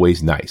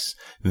always nice.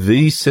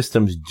 These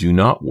systems do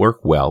not work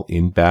well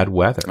in bad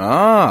weather.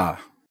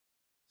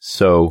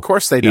 So of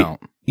course they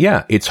don't.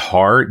 Yeah, it's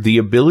hard. The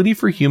ability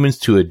for humans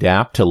to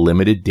adapt to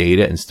limited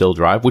data and still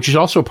drive, which is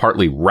also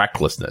partly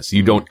recklessness.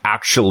 You don't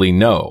actually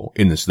know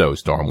in the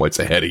snowstorm what's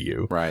ahead of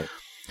you. Right.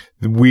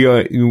 We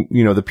are,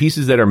 the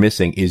pieces that are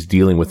missing is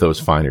dealing with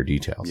those finer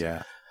details.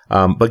 Yeah.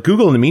 But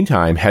Google in the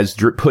meantime has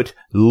put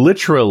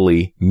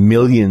literally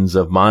millions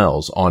of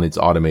miles on its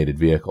automated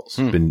vehicles.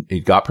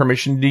 It got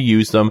permission to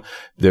use them.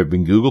 There have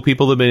been Google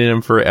people that have been in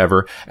them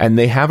forever, and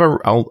they have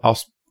I'll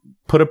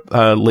put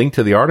a link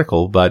to the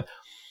article, but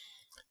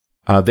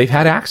they've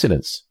had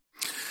accidents.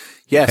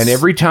 Yes. And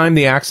every time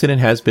the accident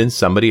has been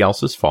somebody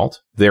else's fault.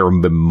 They're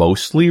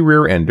mostly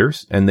rear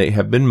enders, and they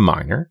have been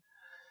minor.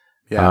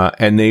 Yeah.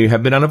 And they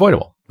have been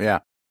unavoidable. Yeah.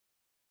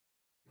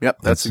 Yep.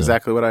 That's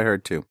exactly what I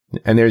heard too.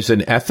 And there's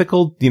an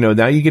ethical,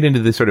 now you get into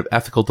this sort of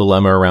ethical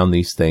dilemma around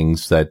these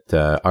things that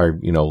are,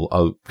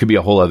 could be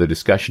a whole other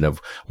discussion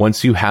of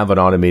once you have an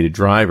automated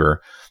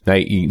driver, now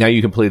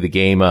you can play the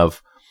game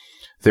of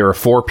there are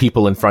 4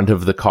 people in front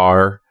of the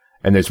car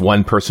and there's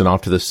 1 person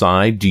off to the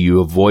side. Do you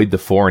avoid the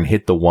 4 and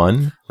hit the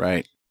 1?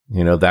 Right.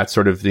 That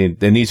sort of thing.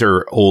 And these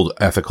are old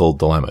ethical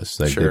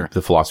dilemmas. Sure.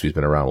 The philosophy's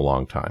been around a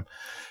long time.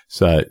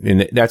 So,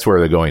 and that's where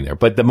they're going there.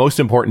 But the most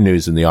important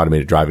news in the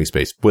automated driving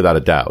space, without a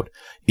doubt,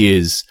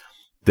 is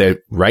that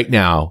right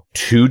now,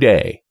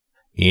 today,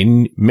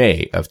 in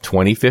May of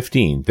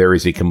 2015, there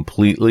is a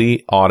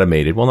completely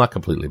automated, well, not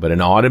completely, but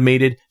an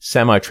automated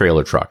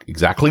semi-trailer truck,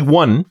 exactly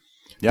one,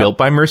 built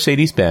by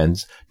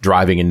Mercedes-Benz,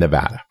 driving in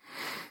Nevada.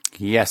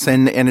 Yes,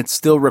 and it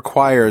still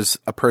requires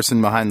a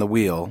person behind the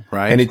wheel,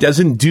 right? And it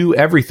doesn't do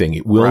everything.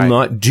 It will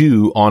not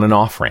do on and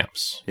off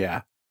ramps.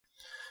 Yeah.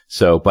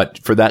 So, but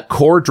for that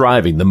core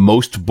driving, the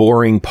most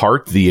boring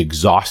part, the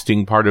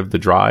exhausting part of the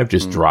drive,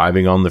 just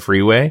driving on the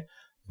freeway,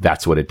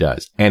 that's what it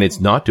does. And it's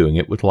not doing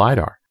it with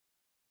LiDAR.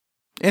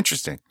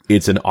 Interesting.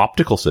 It's an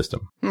optical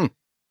system.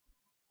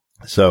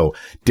 So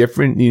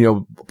different,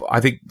 I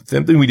think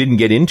something we didn't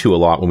get into a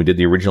lot when we did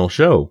the original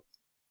show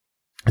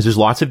is there's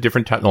lots of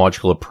different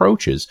technological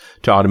approaches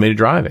to automated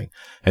driving.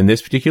 And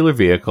this particular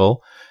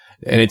vehicle,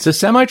 and it's a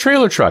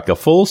semi-trailer truck, a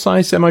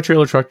full-size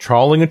semi-trailer truck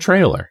trawling a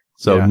trailer.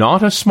 So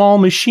not a small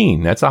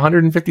machine. That's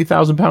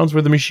 150,000 pounds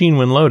worth of machine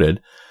when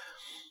loaded,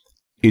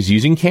 is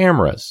using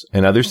cameras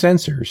and other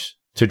sensors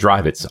to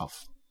drive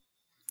itself.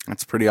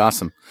 That's pretty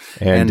awesome.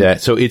 And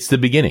so it's the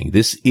beginning.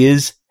 This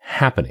is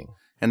happening.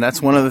 And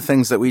that's one of the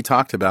things that we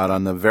talked about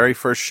on the very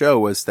first show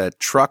was that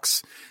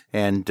trucks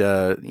and,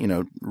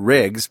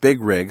 rigs,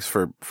 big rigs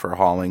for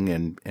hauling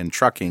and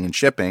trucking and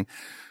shipping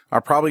are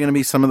probably going to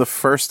be some of the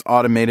first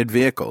automated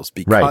vehicles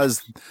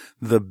because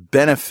the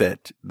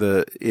benefit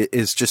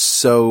is just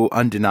so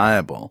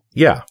undeniable.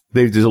 Yeah.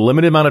 There's a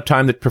limited amount of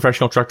time that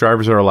professional truck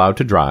drivers are allowed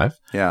to drive.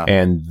 Yeah.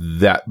 And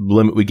that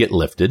limit would get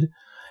lifted.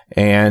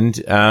 And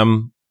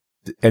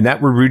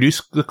that would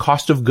reduce the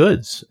cost of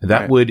goods.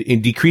 That would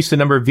decrease the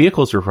number of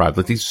vehicles required.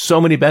 Like there's so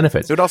many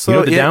benefits. It would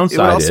also, the downside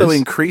it would also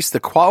increase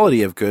the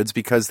quality of goods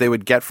because they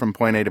would get from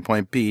point A to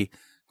point B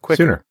quicker.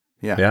 Sooner.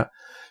 Yeah.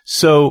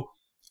 So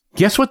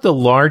Guess what the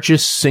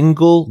largest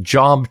single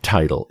job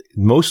title,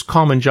 most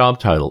common job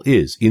title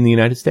is in the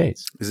United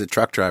States? Is it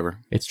truck driver?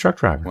 It's truck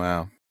driver.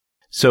 Wow.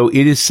 So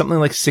it is something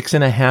like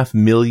 6.5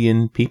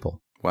 million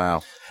people.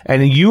 Wow.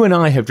 And you and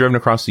I have driven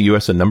across the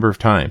U.S. a number of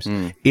times.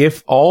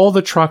 If all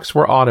the trucks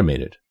were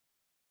automated,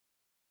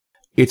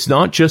 it's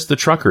not just the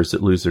truckers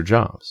that lose their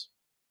jobs.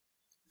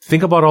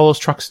 Think about all those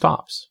truck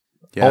stops.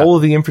 Yeah. All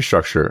of the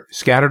infrastructure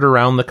scattered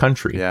around the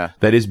country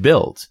that is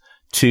built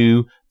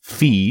to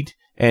feed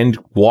and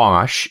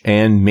wash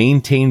and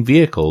maintain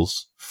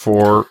vehicles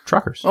for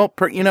truckers. Well,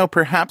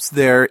 perhaps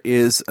there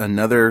is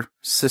another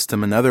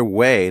system, another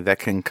way that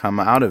can come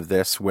out of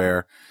this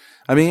where,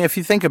 I mean, if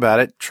you think about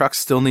it, trucks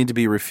still need to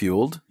be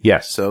refueled.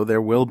 Yes. So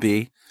there will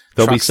be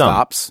There'll truck be some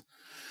stops.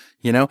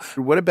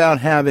 What about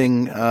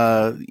having,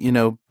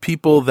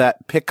 people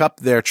that pick up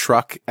their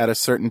truck at a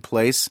certain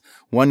place?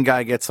 One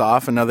guy gets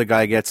off, another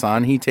guy gets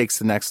on. He takes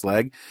the next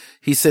leg.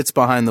 He sits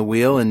behind the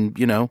wheel and,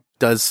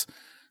 does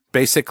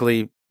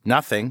basically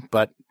nothing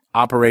but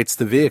operates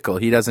the vehicle.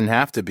 He doesn't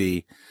have to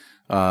be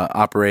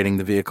operating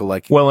the vehicle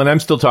like. Well, and I'm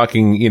still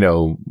talking,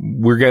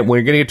 we're going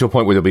to get to a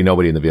point where there'll be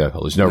nobody in the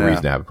vehicle. There's no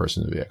reason to have a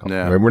person in the vehicle.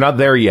 Yeah. We're not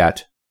there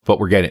yet. But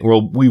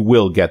we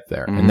will get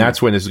there. And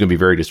that's when this is going to be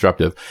very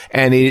disruptive.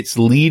 And it's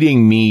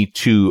leading me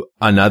to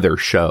another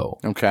show.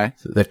 Okay.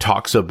 That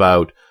talks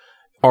about,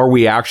 are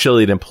we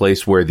actually at a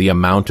place where the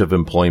amount of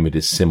employment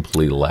is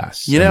simply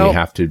less? And we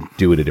have to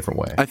do it a different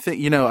way. I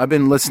think, I've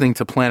been listening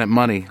to Planet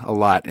Money a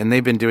lot, and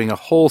they've been doing a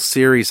whole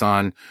series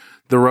on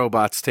the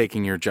robots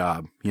taking your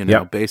job,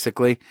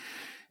 basically.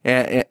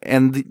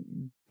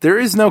 And there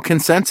is no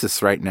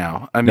consensus right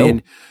now. I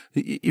mean,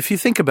 if you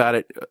think about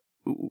it,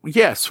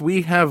 yes,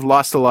 we have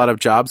lost a lot of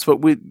jobs, but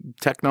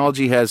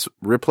technology has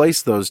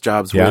replaced those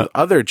jobs with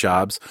other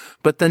jobs.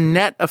 But the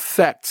net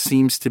effect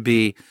seems to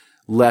be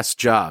less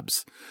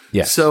jobs.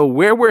 Yes. So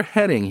where we're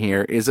heading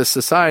here is a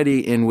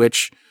society in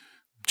which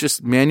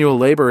just manual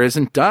labor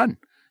isn't done,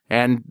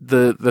 and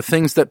the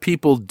things that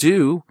people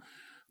do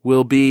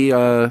will be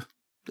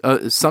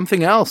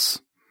something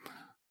else.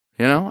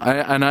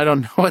 I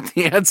don't know what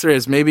the answer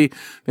is. Maybe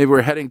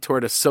we're heading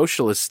toward a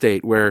socialist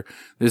state where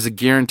there's a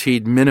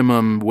guaranteed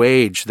minimum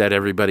wage that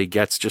everybody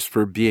gets just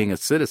for being a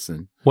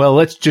citizen. Well,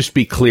 let's just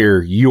be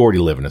clear. You already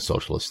live in a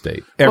socialist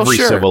state. Every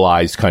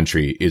civilized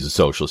country is a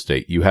socialist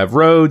state. You have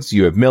roads,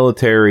 you have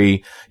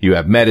military, you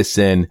have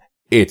medicine.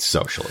 It's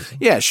socialism.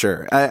 Yeah,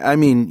 sure. I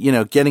mean,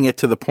 getting it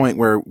to the point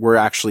where we're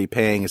actually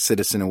paying a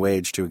citizen a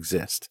wage to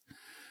exist.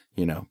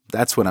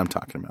 That's what I'm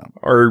talking about.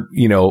 Or,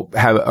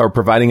 or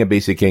providing a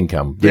basic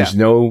income. There's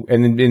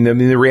and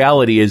the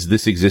reality is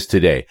this exists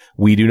today.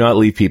 We do not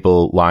leave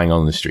people lying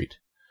on the street.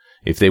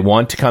 If they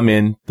want to come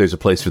in, there's a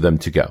place for them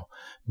to go.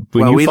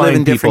 Well, we live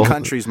in different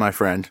countries, my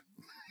friend.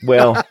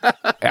 Well,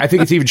 I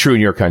think it's even true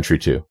in your country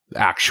too,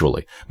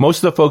 actually.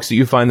 Most of the folks that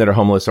you find that are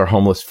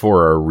homeless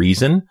for a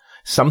reason.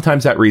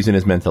 Sometimes that reason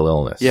is mental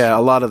illness. Yeah,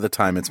 a lot of the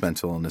time it's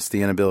mental illness,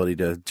 the inability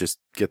to just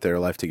get their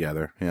life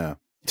together. Yeah.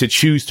 To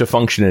choose to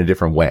function in a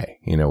different way,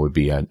 would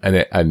be a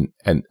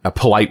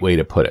polite way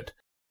to put it.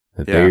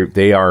 That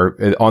they are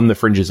on the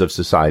fringes of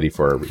society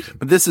for a reason.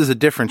 But this is a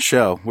different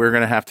show. We're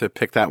going to have to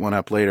pick that one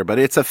up later. But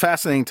it's a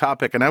fascinating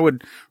topic, and I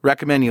would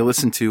recommend you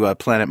listen to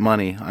Planet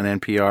Money on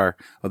NPR.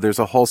 There's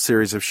a whole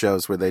series of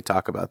shows where they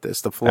talk about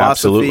this, the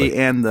philosophy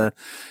and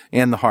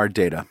the hard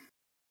data.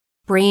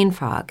 Brain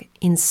fog,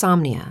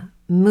 insomnia,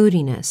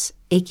 moodiness,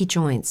 achy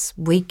joints,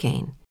 weight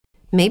gain.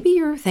 Maybe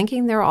you're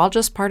thinking they're all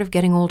just part of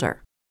getting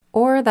older.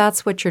 Or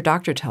that's what your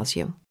doctor tells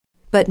you.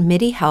 But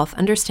MIDI Health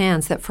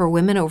understands that for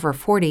women over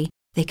 40,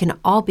 they can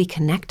all be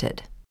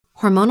connected.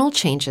 Hormonal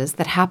changes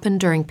that happen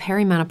during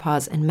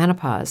perimenopause and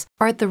menopause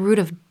are at the root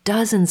of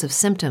dozens of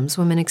symptoms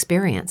women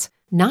experience,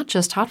 not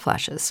just hot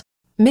flashes.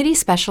 MIDI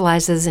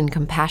specializes in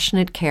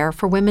compassionate care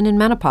for women in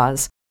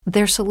menopause.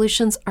 Their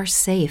solutions are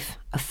safe,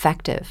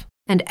 effective,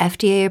 and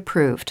FDA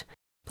approved.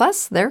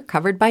 Plus, they're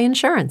covered by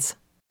insurance.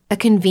 A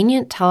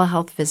convenient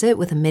telehealth visit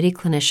with a MIDI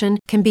clinician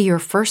can be your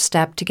first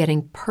step to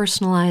getting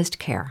personalized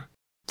care.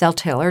 They'll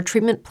tailor a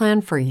treatment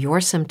plan for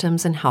your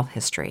symptoms and health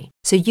history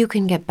so you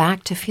can get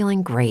back to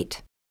feeling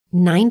great.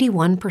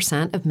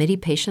 91% of MIDI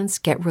patients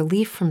get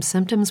relief from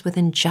symptoms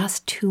within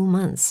just 2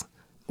 months.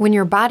 When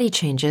your body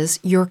changes,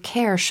 your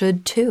care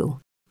should too.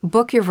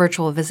 Book your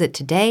virtual visit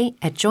today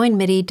at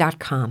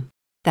joinmidi.com.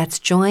 That's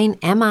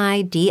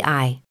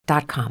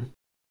joinmidi.com.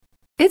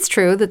 It's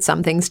true that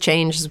some things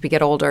change as we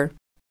get older.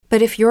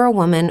 But if you're a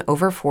woman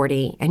over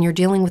 40 and you're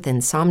dealing with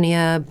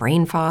insomnia,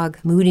 brain fog,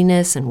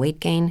 moodiness, and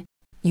weight gain,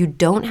 you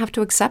don't have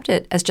to accept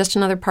it as just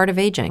another part of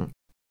aging.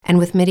 And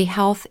with MIDI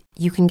Health,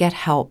 you can get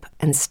help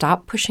and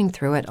stop pushing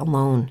through it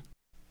alone.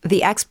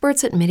 The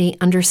experts at MIDI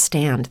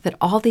understand that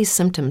all these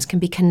symptoms can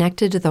be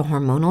connected to the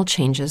hormonal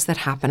changes that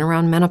happen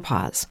around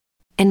menopause,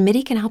 and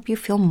MIDI can help you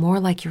feel more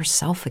like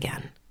yourself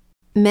again.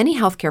 Many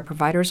healthcare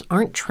providers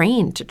aren't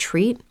trained to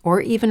treat or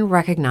even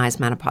recognize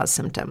menopause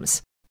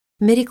symptoms.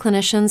 MIDI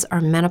clinicians are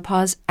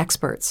menopause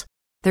experts.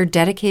 They're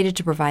dedicated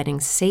to providing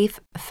safe,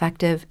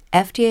 effective,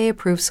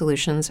 FDA-approved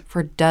solutions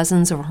for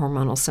dozens of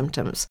hormonal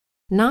symptoms,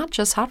 not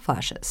just hot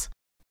flashes.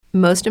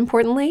 Most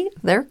importantly,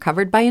 they're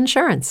covered by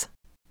insurance.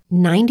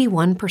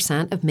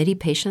 91% of MIDI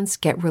patients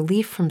get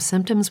relief from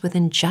symptoms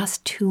within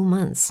just 2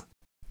 months.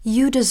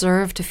 You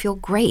deserve to feel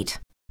great.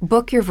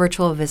 Book your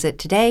virtual visit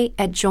today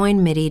at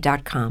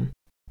joinmidi.com.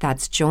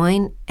 That's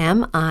joinmidi.com.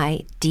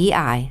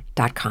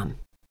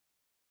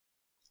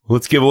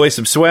 Let's give away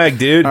some swag,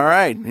 dude. All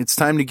right, it's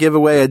time to give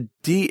away a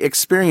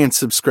D-Experience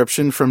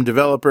subscription from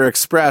Developer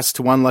Express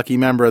to one lucky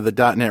member of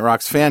the .NET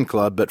Rocks fan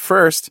club. But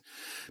first,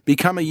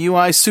 become a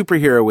UI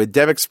superhero with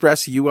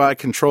DevExpress UI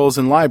controls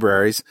and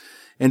libraries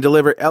and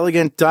deliver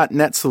elegant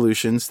 .NET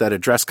solutions that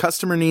address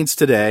customer needs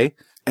today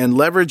and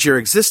leverage your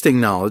existing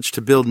knowledge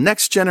to build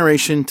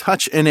next-generation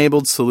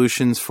touch-enabled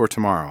solutions for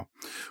tomorrow.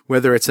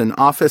 Whether it's an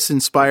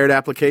Office-inspired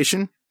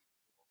application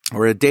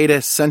or a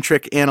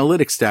data-centric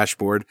analytics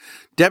dashboard,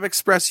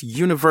 DevExpress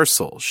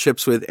Universal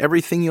ships with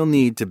everything you'll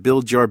need to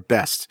build your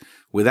best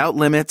without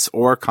limits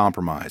or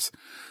compromise.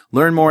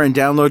 Learn more and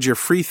download your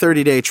free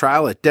 30-day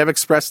trial at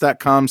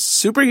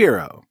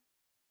devexpress.com/superhero.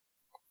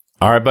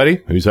 All right,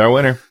 buddy. Who's our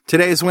winner?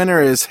 Today's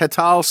winner is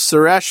Hetal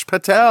Suresh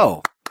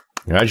Patel.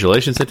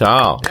 Congratulations,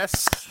 Hetal.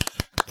 Yes.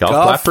 Golf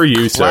clap for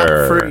you, clap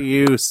sir. for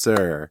you,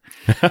 sir.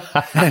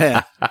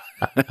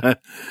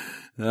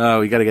 Oh,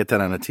 we got to get that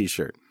on a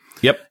t-shirt.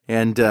 Yep.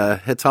 And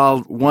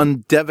Hetal won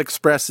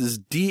DevExpress's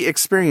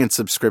D-Experience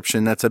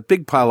subscription. That's a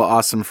big pile of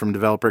awesome from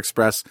Developer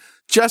Express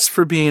just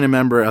for being a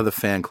member of the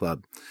fan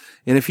club.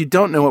 And if you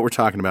don't know what we're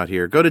talking about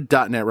here, go to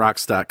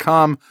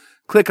 .NETRocks.com,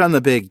 click on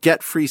the big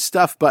Get Free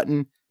Stuff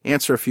button,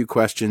 answer a few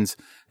questions,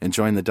 and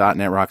join the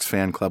 .NET Rocks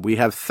fan club. We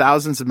have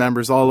thousands of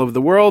members all over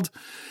the world,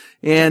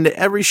 and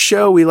every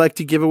show we like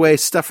to give away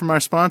stuff from our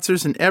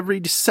sponsors, and every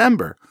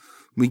December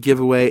we give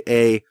away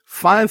a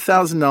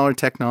 $5,000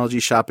 technology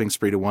shopping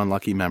spree to one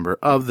lucky member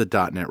of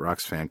the .NET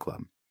Rocks fan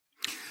club.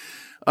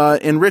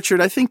 And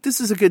Richard, I think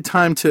this is a good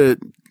time to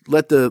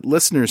let the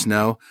listeners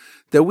know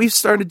that we've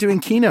started doing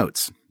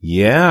keynotes.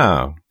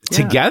 Yeah.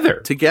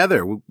 Together.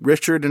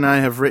 Richard and I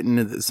have written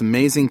this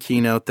amazing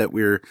keynote that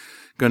we're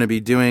going to be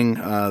doing.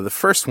 The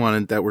first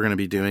one that we're going to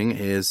be doing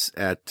is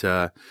at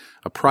a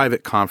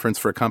private conference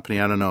for a company.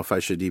 I don't know if I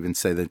should even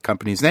say the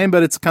company's name,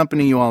 but it's a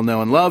company you all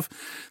know and love.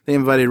 They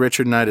invited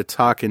Richard and I to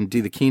talk and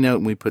do the keynote,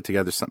 and we put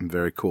together something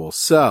very cool.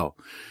 So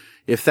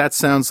if that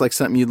sounds like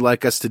something you'd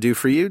like us to do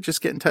for you,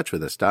 just get in touch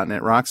with us.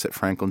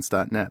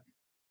 .NETRocks@franklins.net.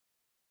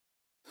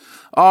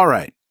 All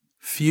right.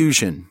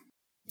 Fusion.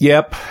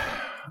 Yep.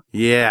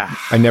 Yeah.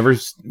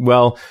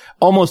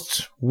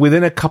 Almost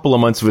within a couple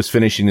of months of us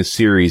finishing the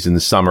series in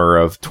the summer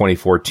of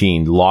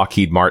 2014,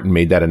 Lockheed Martin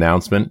made that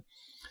announcement.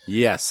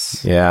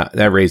 Yes. Yeah,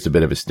 that raised a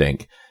bit of a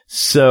stink.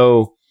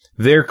 So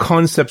their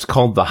concept's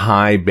called the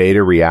High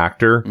Beta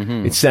Reactor.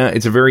 Mm-hmm.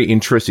 It's a very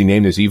interesting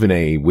name. There's even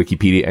a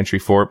Wikipedia entry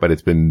for it, but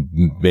it's been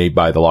made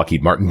by the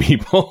Lockheed Martin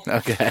people.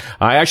 Okay.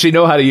 I actually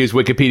know how to use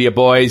Wikipedia,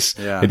 boys.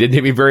 Yeah. It didn't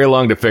take me very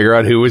long to figure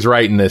out who was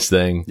writing this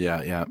thing.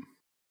 Yeah.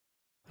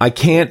 I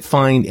can't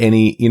find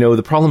any,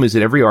 the problem is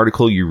that every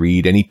article you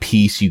read, any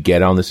piece you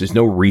get on this, there's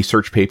no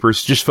research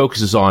papers, just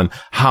focuses on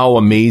how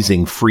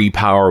amazing free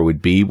power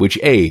would be, which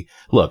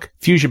look,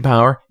 fusion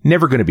power,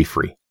 never going to be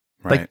free.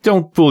 Right. Like,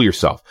 don't fool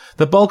yourself.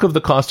 The bulk of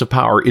the cost of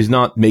power is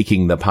not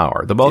making the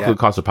power. The bulk of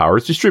the cost of power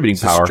is distributing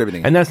power,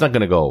 and that's not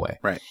going to go away.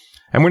 Right.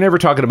 And we're never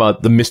talking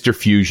about the Mr.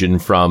 Fusion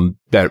from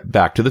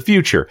Back to the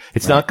Future.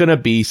 It's not going to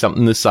be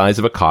something the size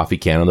of a coffee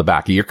can on the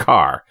back of your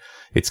car.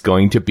 It's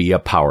going to be a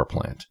power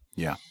plant.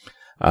 Yeah.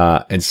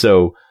 And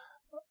so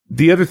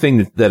the other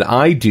thing that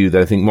I do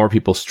that I think more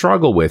people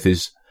struggle with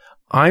is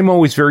I'm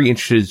always very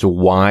interested as to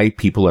why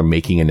people are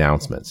making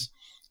announcements.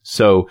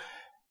 So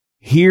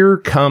here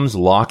comes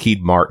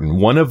Lockheed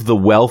Martin, one of the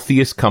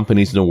wealthiest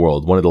companies in the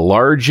world, one of the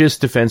largest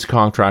defense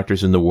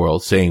contractors in the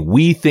world, saying,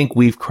 we think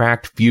we've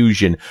cracked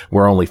fusion.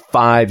 We're only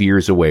 5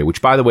 years away,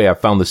 which, by the way, I've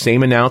found the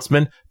same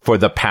announcement for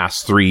the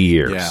past 3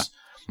 years. Yeah.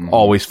 Mm-hmm.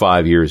 Always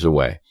 5 years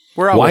away.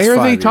 Why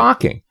are they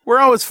talking? We're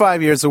always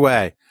 5 years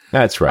away.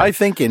 That's right. I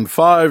think in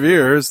 5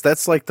 years,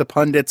 that's like the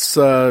pundit's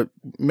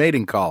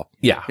mating call.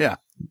 Yeah.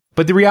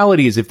 But the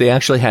reality is if they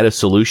actually had a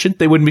solution,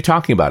 they wouldn't be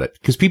talking about it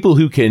because people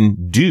who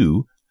can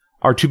do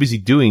are too busy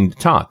doing to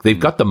talk. They've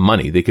got the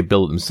money. They could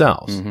build it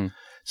themselves. Mm-hmm.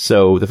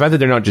 So the fact that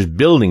they're not just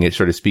building it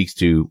sort of speaks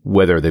to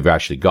whether they've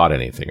actually got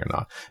anything or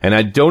not. And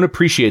I don't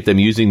appreciate them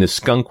using the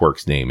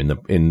Skunkworks name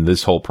in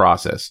this whole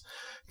process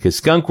because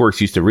Skunkworks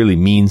used to really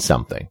mean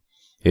something.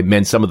 It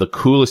meant some of the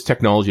coolest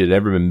technology that had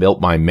ever been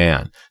built by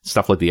man.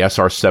 Stuff like the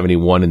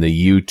SR-71 and the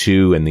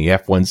U-2 and the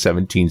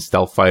F-117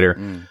 stealth fighter.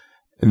 Mm.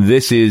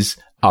 This is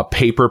a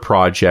paper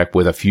project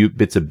with a few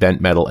bits of bent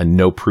metal and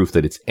no proof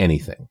that it's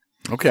anything.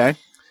 Okay.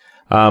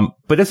 But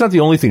that's not the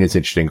only thing that's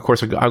interesting. Of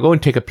course, I'll go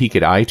and take a peek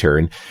at ITER,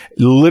 and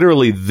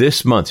literally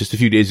this month, just a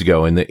few days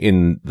ago,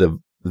 in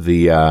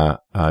the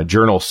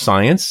journal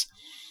Science,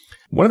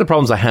 one of the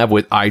problems I have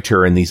with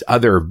ITER and these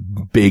other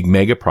big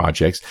mega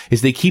projects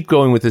is they keep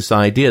going with this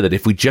idea that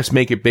if we just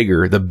make it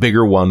bigger, the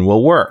bigger one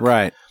will work.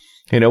 Right.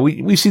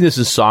 We've seen this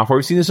in software.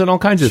 We've seen this in all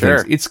kinds of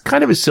things. It's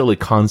kind of a silly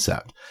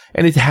concept,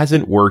 and it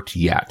hasn't worked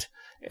yet.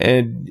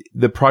 And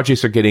the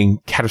projects are getting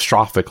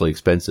catastrophically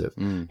expensive.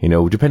 You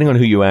know, depending on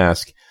who you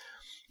ask,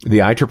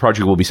 the ITER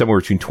project will be somewhere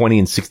between $20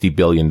 and $60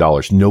 billion.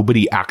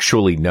 Nobody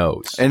actually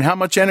knows. And how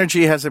much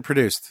energy has it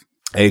produced?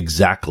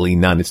 Exactly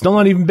none. It's still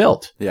not even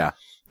built. Yeah.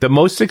 The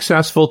most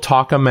successful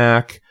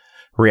tokamak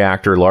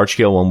reactor,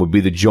 large-scale one, would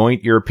be the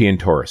Joint European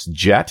Torus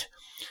jet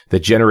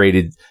that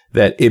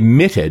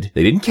emitted,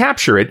 they didn't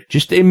capture it,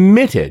 just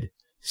emitted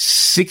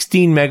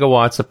 16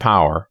 megawatts of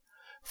power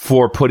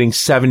for putting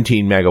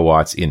 17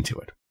 megawatts into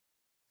it.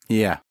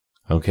 Yeah.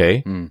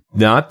 Okay.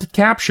 Not to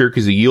capture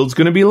because the yield's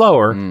going to be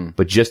lower,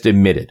 but just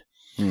emitted.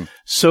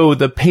 So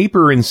the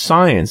paper in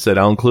Science that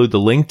I'll include the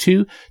link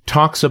to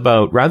talks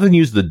about, rather than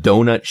use the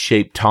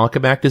donut-shaped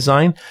tokamak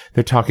design,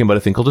 they're talking about a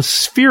thing called a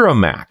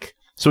spheromak.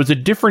 So it's a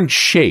different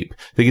shape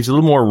that gives a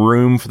little more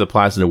room for the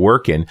plasma to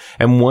work in.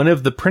 And one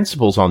of the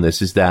principles on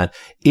this is that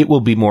it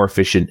will be more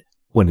efficient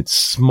when it's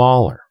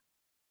smaller.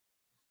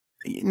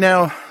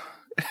 Now,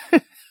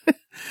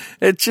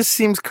 it just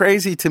seems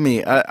crazy to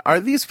me. Are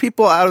these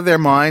people out of their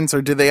minds,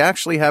 or do they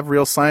actually have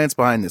real science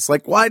behind this?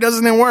 Like, why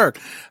doesn't it work?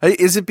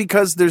 Is it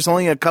because there's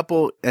only a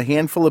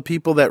handful of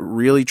people that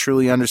really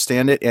truly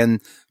understand it,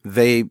 and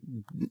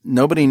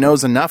nobody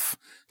knows enough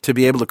to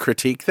be able to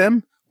critique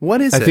them? What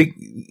is it?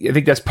 I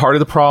think that's part of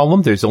the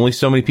problem. There's only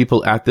so many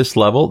people at this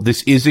level.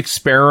 This is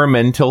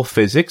experimental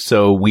physics,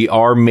 so we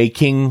are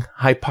making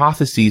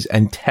hypotheses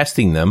and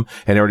testing them.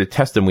 And in order to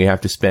test them, we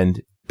have to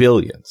spend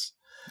billions.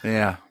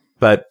 Yeah.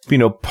 But, you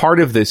know, part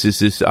of this is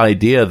this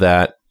idea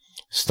that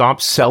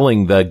stop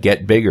selling the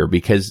get bigger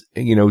because,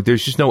 you know,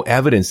 there's just no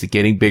evidence that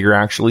getting bigger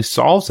actually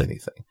solves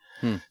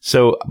anything.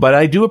 So, but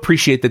I do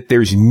appreciate that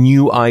there's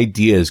new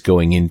ideas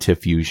going into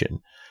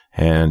fusion.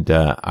 And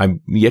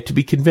I'm yet to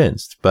be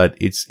convinced, but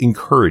it's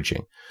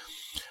encouraging.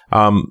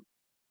 So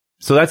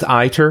that's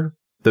ITER.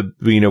 If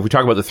we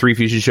talk about the three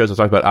fusion shows, I'll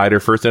talk about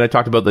ITER first. Then I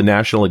talked about the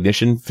National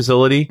Ignition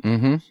Facility,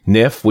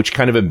 NIF, which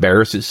kind of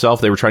embarrassed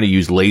itself. They were trying to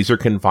use laser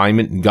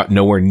confinement and got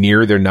nowhere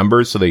near their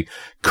numbers. So they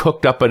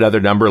cooked up another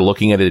number,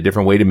 looking at it a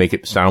different way to make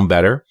it sound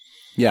better.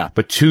 Yeah.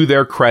 But to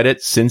their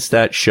credit, since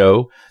that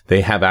show,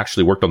 they have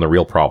actually worked on the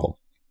real problem.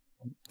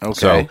 Okay.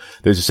 So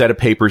there's a set of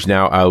papers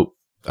now out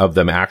of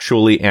them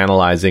actually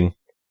analyzing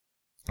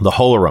the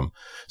holorum.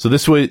 So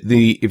this was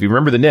if you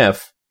remember the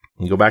NIF,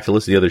 and go back to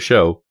listen to the other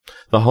show,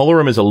 the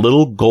holorum is a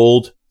little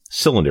gold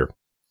cylinder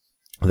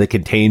that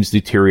contains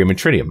deuterium and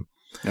tritium.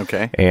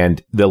 Okay.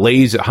 And the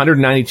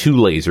 192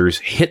 lasers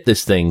hit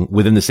this thing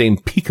within the same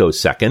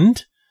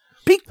picosecond.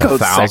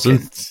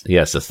 Picoseconds.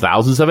 Yes, a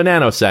thousandth of a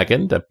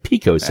nanosecond, a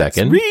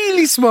picosecond. That's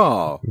really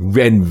small.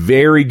 And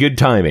very good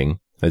timing.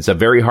 It's a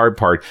very hard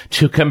part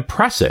to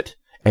compress it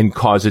and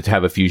cause it to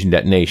have a fusion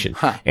detonation.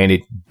 And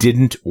it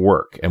didn't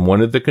work. And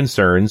one of the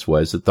concerns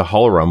was that the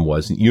holorum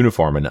wasn't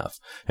uniform enough.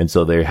 And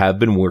so they have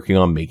been working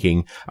on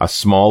making a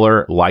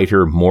smaller,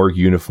 lighter, more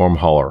uniform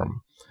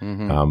holorum.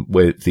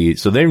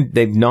 So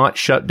they've not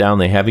shut down.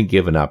 They haven't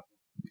given up.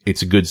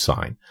 It's a good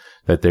sign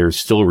that there's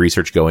still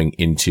research going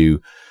into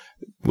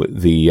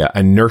the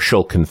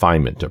inertial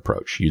confinement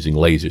approach, using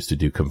lasers to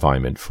do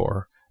confinement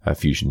for a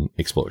fusion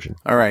explosion.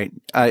 All right.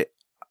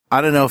 I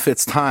don't know if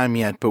it's time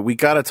yet, but we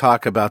got to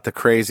talk about the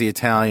crazy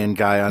Italian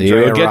guy,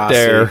 Andrea You'll get Rossi.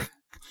 there.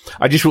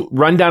 I just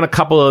run down a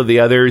couple of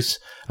the others.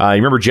 You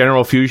remember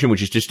General Fusion,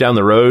 which is just down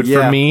the road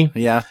from me?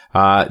 Yeah.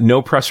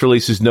 No press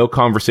releases, no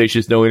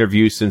conversations, no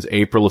interviews since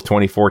April of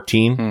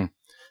 2014.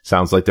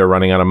 Sounds like they're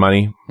running out of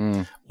money.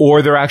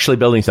 Or they're actually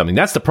building something.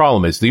 That's the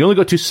problem is they only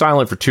go too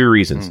silent for two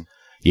reasons.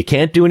 You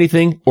can't do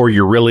anything or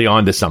you're really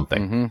onto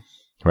something.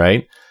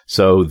 Right?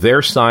 So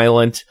they're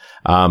silent.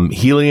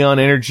 Helion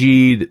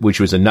Energy, which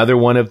was another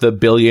one of the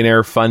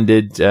billionaire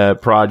funded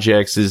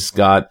projects,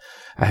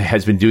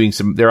 has been doing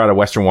they're out of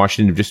Western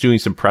Washington, just doing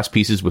some press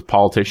pieces with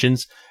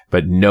politicians,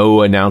 but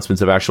no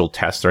announcements of actual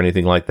tests or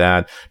anything like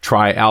that.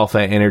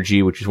 Tri-Alpha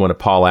Energy, which is one of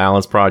Paul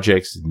Allen's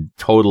projects,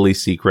 totally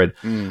secret.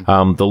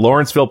 The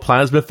Lawrenceville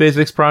Plasma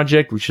Physics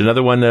Project, which is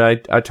another one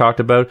that I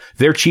talked about.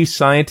 Their chief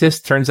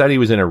scientist, turns out he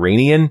was an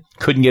Iranian,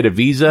 couldn't get a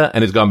visa,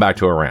 and has gone back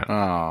to Iran.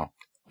 Oh.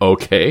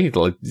 Okay.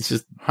 It's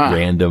just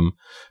random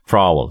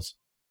problems.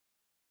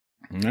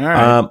 All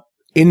right.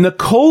 In the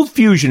cold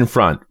fusion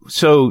front.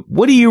 So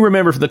what do you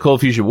remember from the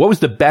cold fusion? What was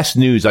the best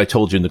news I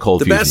told you in the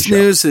cold fusion? The best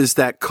news is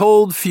that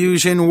cold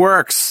fusion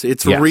works.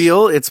 It's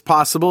real. It's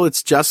possible.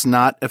 It's just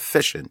not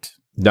efficient.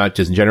 Not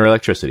just generate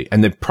electricity.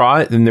 And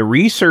the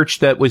research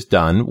that was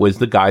done was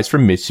the guys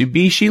from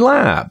Mitsubishi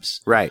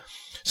Labs. Right.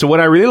 So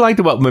what I really liked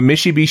about what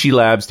Mitsubishi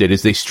Labs did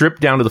is they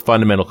stripped down to the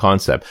fundamental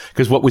concept.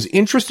 Because what was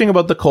interesting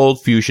about the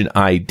cold fusion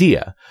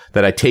idea,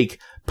 that I take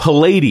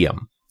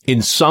palladium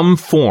in some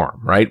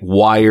form, right?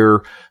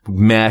 Wire,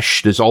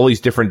 mesh, there's all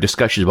these different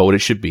discussions about what it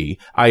should be.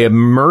 I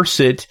immerse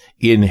it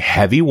in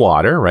heavy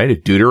water,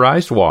 right?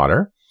 Deuterized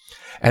water.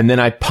 And then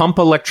I pump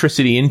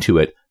electricity into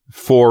it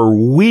for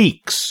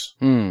weeks.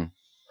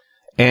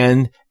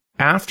 And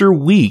after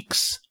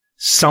weeks,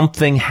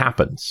 something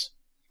happens.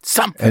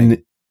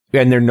 Something.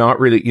 And they're not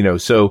really,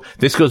 so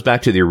this goes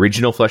back to the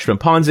original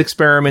Fleischmann-Pons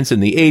experiments in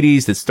the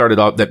 80s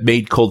that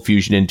made cold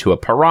fusion into a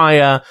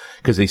pariah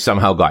because they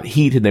somehow got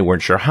heat and they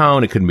weren't sure how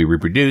and it couldn't be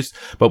reproduced.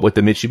 But what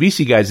the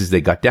Mitsubishi guys is they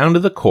got down to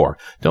the core.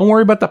 Don't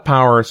worry about the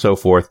power and so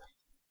forth.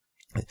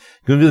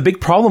 The big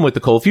problem with the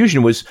cold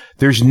fusion was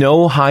there's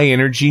no high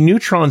energy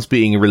neutrons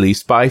being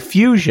released by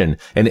fusion,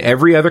 and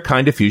every other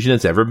kind of fusion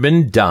that's ever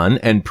been done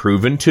and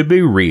proven to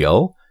be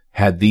real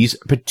had these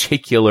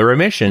particular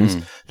emissions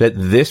that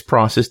this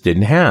process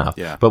didn't have.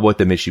 Yeah. But what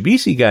the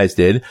Mitsubishi guys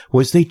did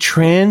was they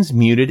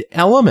transmuted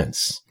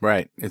elements.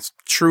 Right. It's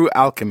true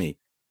alchemy.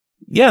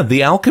 Yeah,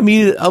 the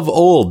alchemy of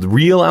old,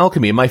 real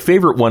alchemy. And my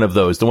favorite one of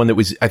those, the one that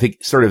was, I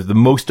think, sort of the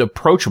most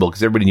approachable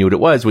because everybody knew what it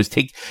was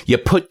you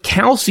put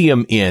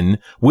calcium in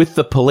with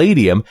the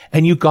palladium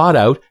and you got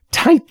out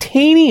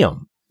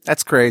titanium.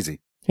 That's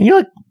crazy. And you're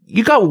like,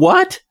 you got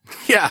what?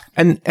 Yeah.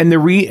 And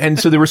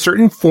so there were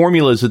certain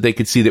formulas that they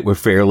could see that were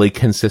fairly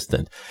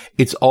consistent.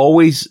 It's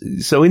always,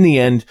 so in the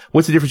end,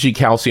 what's the difference between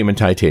calcium and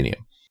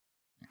titanium?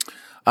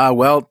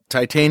 Well,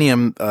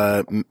 titanium,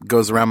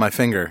 goes around my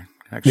finger.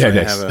 Actually,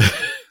 I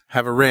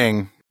have a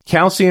ring.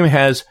 Calcium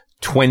has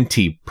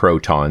 20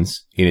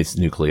 protons in its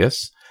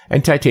nucleus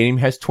and titanium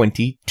has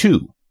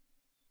 22,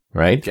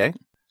 right? Okay.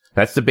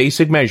 That's the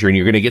basic measure, and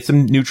you're going to get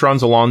some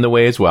neutrons along the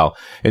way as well.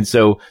 And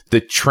so the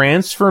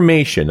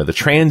transformation or the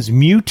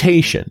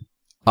transmutation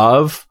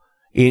of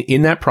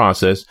in that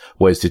process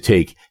was to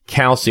take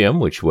calcium,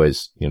 which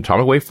was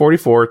atomic weight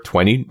 44,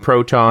 20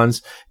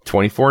 protons,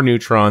 24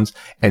 neutrons,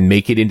 and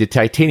make it into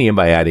titanium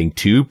by adding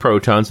 2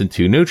 protons and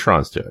 2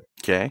 neutrons to it.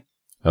 Okay.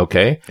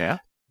 Okay? Yeah.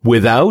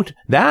 Without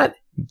that,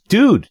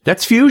 dude,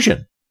 that's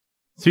fusion.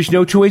 There's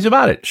no two ways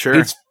about it. Sure.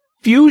 It's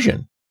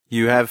fusion.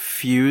 You have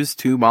fused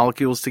 2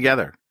 molecules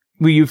together.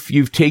 Well,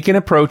 you've taken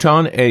a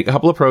proton, a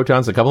couple of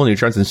protons, a couple of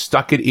neutrons, and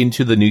stuck it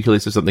into the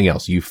nucleus of something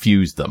else. You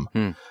fused them.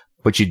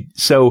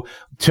 So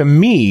to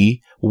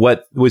me,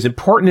 what was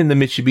important in the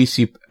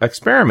Mitsubishi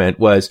experiment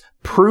was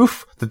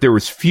proof that there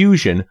was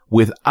fusion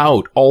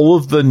without all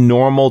of the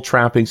normal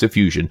trappings of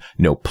fusion.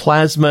 No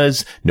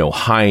plasmas, no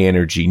high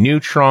energy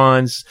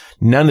neutrons,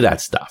 none of that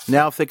stuff.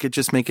 Now, if they could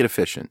just make it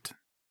efficient.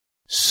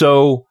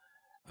 So,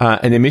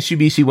 and then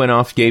Mitsubishi went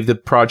off, gave the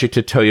project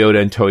to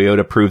Toyota, and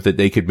Toyota proved that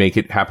they could make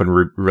it happen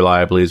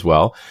reliably as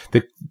well.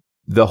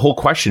 The whole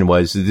question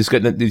was,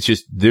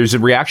 there's a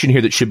reaction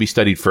here that should be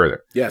studied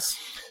further. Yes.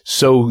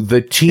 So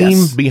the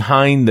team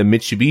behind the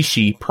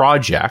Mitsubishi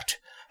project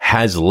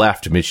has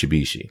left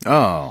Mitsubishi.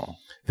 Oh.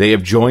 They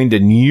have joined a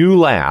new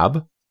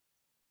lab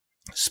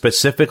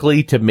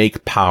specifically to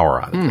make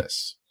power out of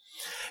this.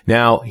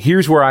 Now,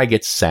 here's where I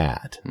get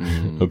sad,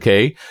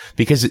 okay?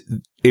 Because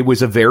it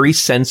was a very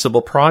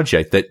sensible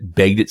project that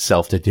begged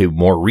itself to do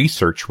more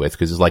research with,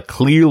 because it's like,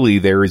 clearly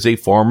there is a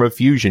form of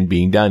fusion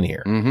being done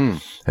here.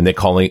 And they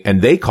call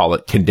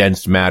it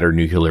condensed matter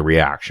nuclear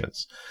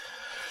reactions.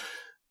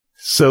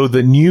 So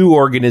the new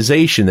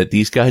organization that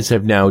these guys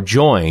have now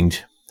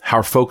joined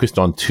are focused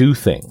on 2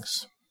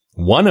 things.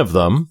 One of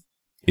them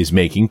is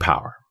making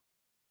power,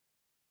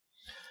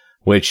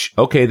 which,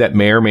 okay, that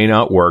may or may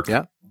not work.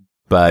 Yeah.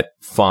 But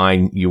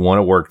fine, you want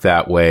to work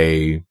that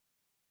way.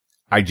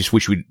 I just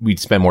wish we'd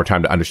spend more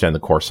time to understand the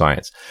core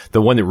science.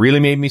 The one that really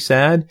made me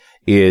sad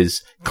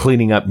is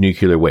cleaning up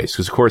nuclear waste.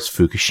 Because, of course,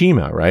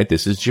 Fukushima, right?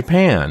 This is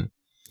Japan.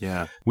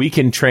 Yeah. We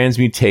can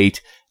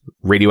transmutate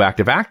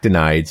radioactive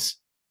actinides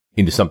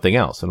into something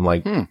else. And I'm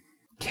like,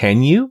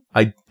 can you?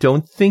 I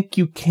don't think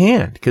you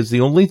can, because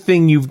the only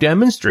thing you've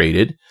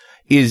demonstrated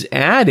is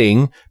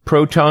adding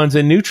protons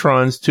and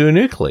neutrons to a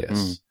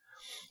nucleus.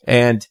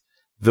 And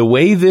the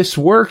way this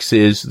works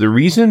is the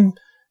reason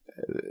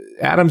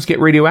atoms get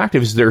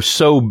radioactive is they're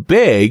so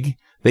big,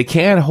 they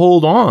can't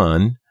hold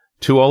on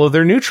to all of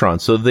their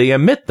neutrons, so they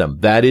emit them.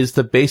 That is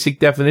the basic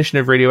definition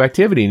of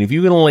radioactivity. And if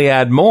you can only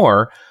add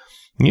more,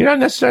 you're not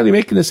necessarily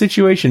making the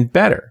situation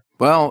better.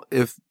 Well,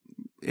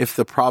 if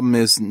the problem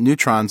is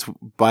neutrons,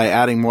 by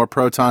adding more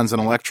protons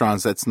and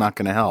electrons, that's not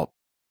going to help.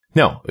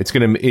 No, it's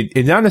not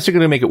necessarily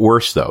going to make it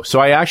worse, though. So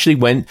I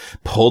actually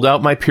pulled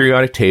out my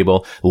periodic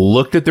table,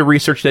 looked at the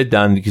research they'd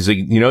done, because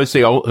you notice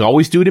they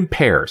always do it in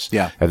pairs.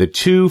 Yeah. Either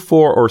 2,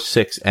 4, or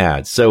 6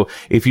 adds. So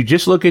if you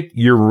just look at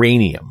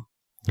uranium,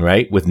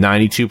 right, with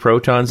 92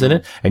 protons in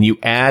it, and you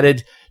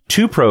added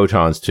 2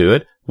 protons to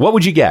it, what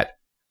would you get?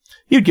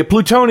 You'd get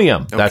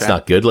plutonium. Okay. That's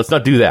not good. Let's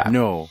not do that.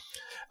 No.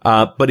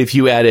 But if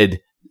you added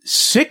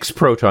 6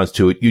 protons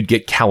to it, you'd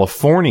get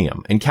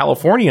californium. And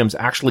californium's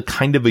actually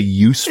kind of a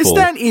useful... Is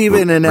that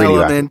even an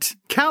element?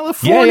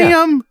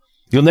 Californium? Yeah.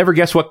 You'll never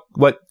guess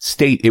what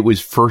state it was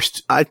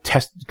first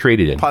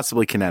created in.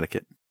 Possibly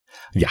Connecticut.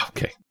 Yeah,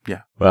 okay.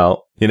 Yeah.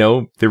 Well,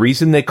 the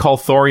reason they call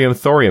thorium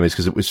thorium is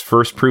because it was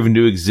first proven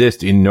to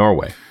exist in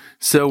Norway.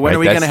 So when are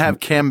we going to have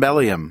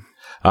cambellium?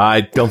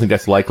 I don't think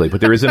that's likely,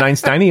 but there is an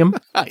Einsteinium.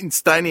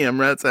 Einsteinium,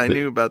 right? I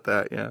knew about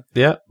that, yeah.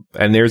 Yeah,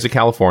 and there's a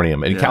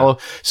californium. And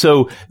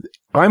so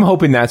I'm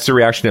hoping that's the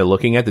reaction they're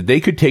looking at, that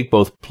they could take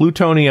both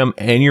plutonium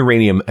and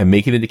uranium and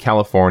make it into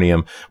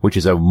californium, which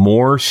is a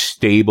more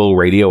stable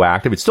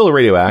radioactive. It's still a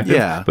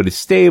radioactive, but it's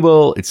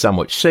stable. It's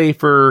somewhat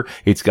safer.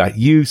 It's got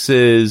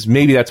uses.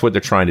 Maybe that's what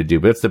they're trying to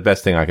do, but it's the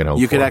best thing I can hope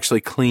for. You could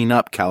actually clean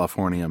up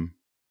californium.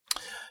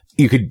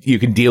 You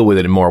can deal with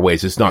it in more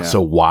ways. It's not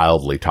so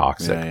wildly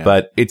toxic,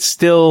 but it's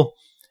still,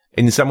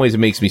 in some ways, it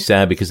makes me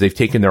sad because they've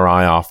taken their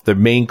eye off their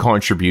main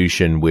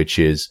contribution, which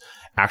is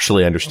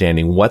actually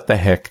understanding what the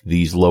heck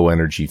these low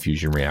energy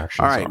fusion reactions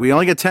are. All right. We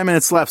only get 10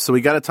 minutes left, so we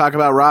got to talk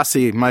about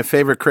Rossi, my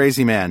favorite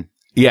crazy man.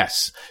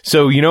 Yes.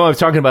 So, I was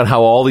talking about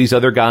how all these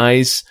other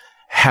guys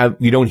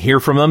you don't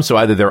hear from them. So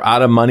either they're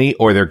out of money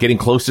or they're getting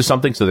close to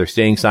something. So they're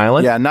staying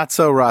silent. Yeah. Not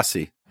so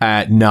Rossi.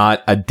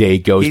 Not a day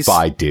goes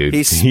by, dude.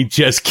 He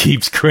just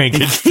keeps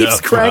cranking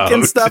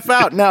stuff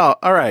out. No.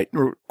 All right.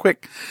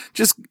 Quick.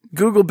 Just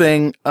Google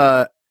Bing,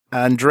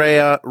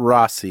 Andrea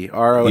Rossi,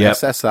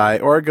 Rossi,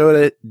 or go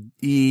to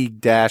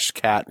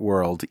eCat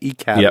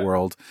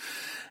World,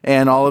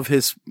 and all of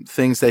his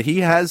things that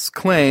he has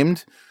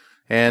claimed,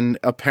 and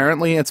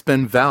apparently it's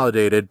been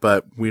validated,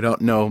 but we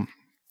don't know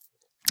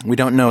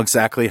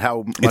exactly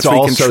how much it's we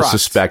all can so trust.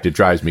 Suspect. It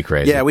drives me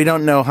crazy. Yeah, we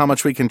don't know how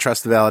much we can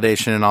trust the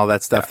validation and all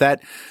that stuff.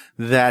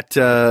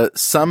 That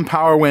some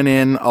power went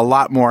in, a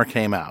lot more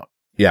came out.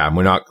 Yeah, and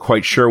we're not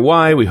quite sure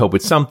why. We hope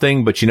it's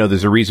something, but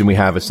there's a reason we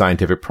have a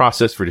scientific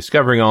process for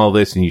discovering all of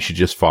this, and you should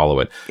just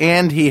follow it.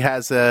 And he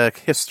has a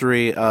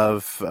history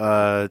of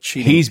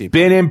cheating. He's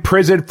been in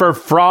prison for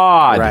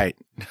fraud. Right.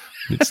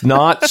 It's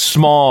not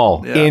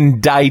small.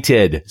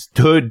 Indicted.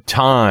 Stood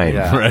time.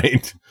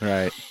 Right.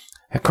 Right.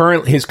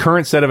 His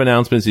current set of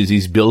announcements is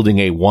he's building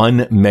a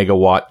 1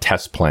 megawatt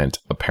test plant,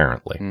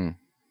 apparently.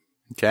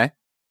 Okay.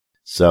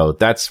 So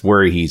that's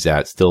where he's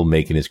at, still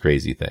making his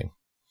crazy thing.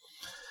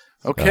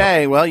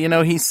 Okay, well,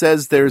 he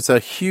says there's a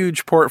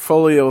huge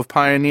portfolio of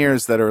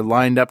pioneers that are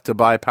lined up to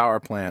buy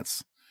power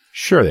plants.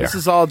 Sure they are. This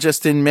is all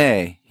just in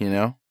May,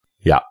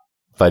 Yeah,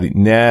 but he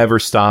never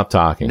stopped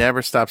talking.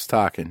 Never stops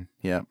talking,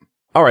 yeah.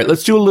 All right,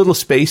 let's do a little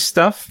space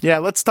stuff. Yeah,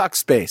 let's talk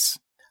space.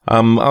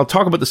 I'll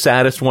talk about the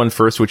saddest one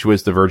first, which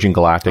was the Virgin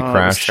Galactic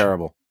crash. It was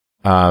terrible.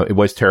 It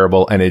was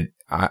terrible, and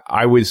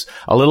I was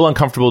a little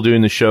uncomfortable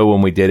doing the show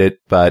when we did it,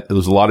 but there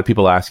was a lot of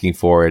people asking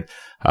for it.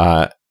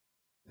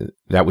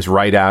 That was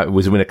right out. It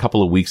was within a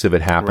couple of weeks of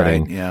it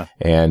happening. Right, yeah.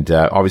 And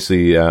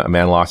obviously, a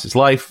man lost his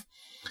life.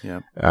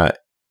 Yeah.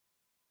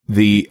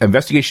 The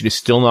investigation is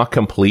still not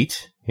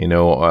complete.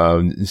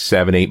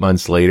 7-8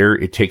 months later,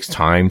 it takes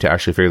time to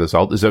actually figure this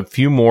out. There's a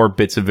few more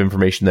bits of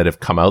information that have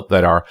come out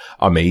that are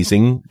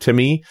amazing to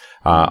me.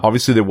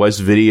 Obviously, there was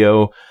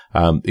video.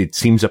 It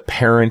seems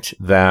apparent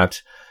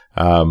that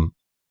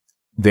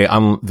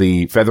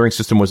the feathering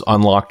system was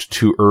unlocked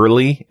too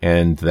early,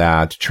 and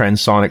that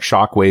transonic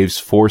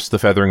shockwaves forced the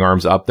feathering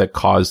arms up that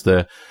caused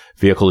the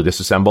vehicle to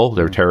disassemble,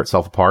 to tear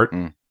itself apart.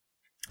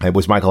 It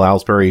was Michael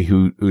Ellsbury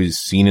who is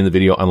seen in the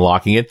video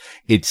unlocking it.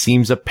 It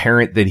seems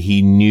apparent that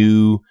he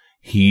knew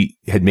he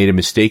had made a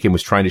mistake and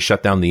was trying to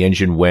shut down the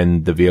engine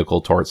when the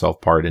vehicle tore itself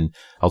apart and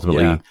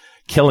ultimately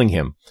killing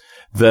him.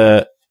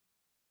 The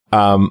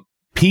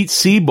Pete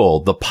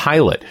Siebold, the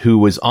pilot, who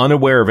was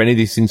unaware of any of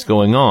these things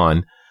going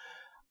on,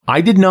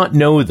 I did not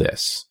know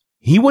this.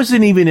 He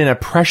wasn't even in a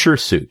pressure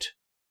suit.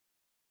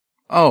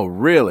 Oh,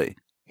 really?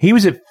 He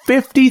was at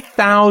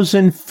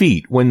 50,000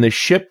 feet when the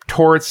ship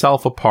tore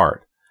itself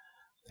apart.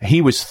 He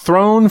was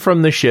thrown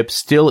from the ship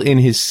still in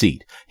his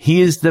seat.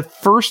 He is the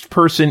first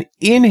person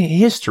in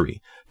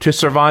history to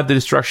survive the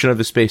destruction of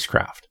the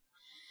spacecraft.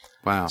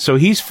 Wow. So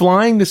he's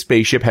flying the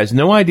spaceship, has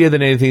no idea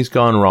that anything's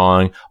gone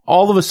wrong.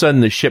 All of a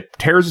sudden, the ship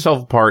tears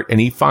itself apart,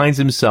 and he finds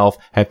himself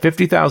at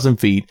 50,000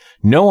 feet,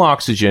 no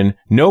oxygen,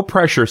 no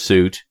pressure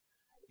suit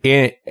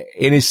in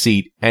his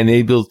seat, and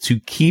able to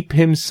keep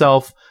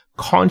himself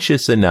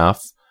conscious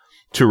enough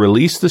to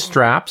release the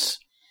straps,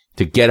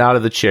 to get out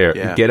of the chair,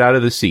 get out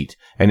of the seat.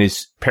 And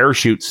his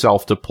parachute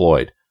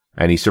self-deployed,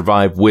 and he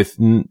survived with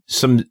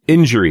some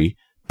injury,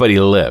 but he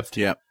lived.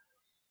 Yeah.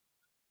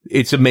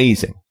 It's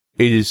amazing.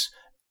 It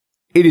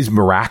is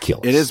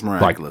miraculous. It is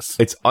miraculous.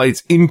 Like,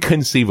 it's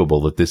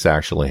inconceivable that this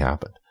actually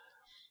happened.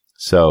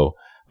 So,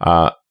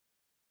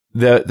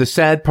 the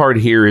sad part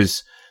here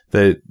is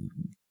the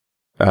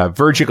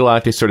Virgin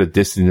Galactic sort of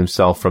distanced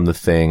himself from the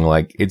thing.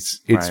 Like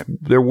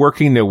they're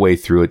working their way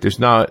through it. There's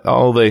not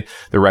all the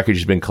wreckage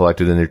has been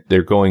collected, and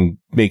they're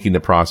making the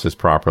process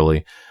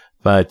properly.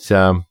 But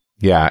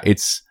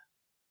it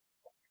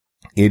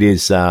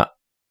is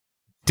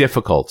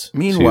difficult.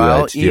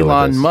 Meanwhile, to deal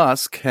Elon with this.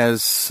 Musk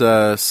has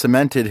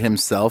cemented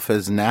himself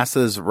as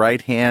NASA's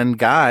right-hand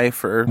guy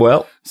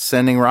for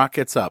sending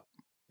rockets up.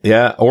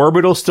 Yeah,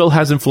 Orbital still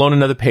hasn't flown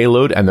another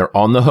payload, and they're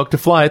on the hook to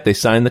fly it. They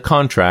signed the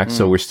contract,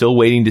 so we're still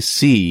waiting to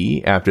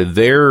see, after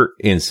their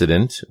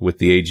incident with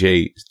the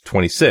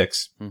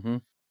AJ-26,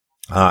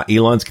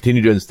 Elon's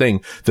continued doing his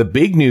thing. The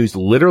big news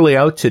literally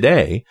out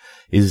today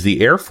is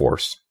the Air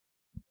Force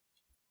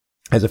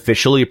has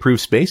officially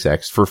approved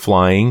SpaceX for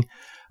flying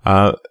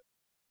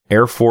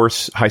Air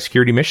Force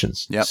high-security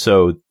missions. Yep.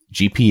 So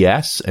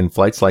GPS and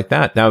flights like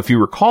that. Now, if you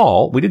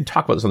recall, we didn't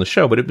talk about this on the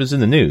show, but it was in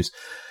the news.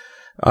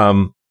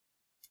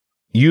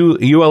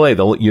 ULA,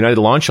 the United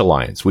Launch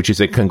Alliance, which is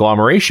a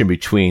conglomeration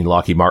between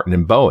Lockheed Martin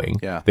and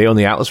Boeing. Yeah. They own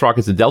the Atlas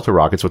rockets and Delta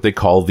rockets, what they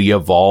call the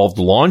Evolved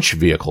Launch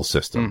Vehicle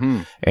System.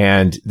 Mm-hmm.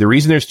 And the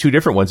reason there's two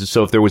different ones is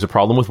so if there was a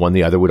problem with one,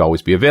 the other would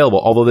always be available.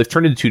 Although they've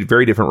turned into two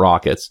very different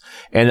rockets.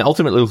 And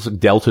ultimately, it looks like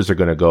Deltas are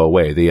going to go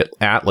away. The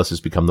Atlas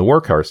has become the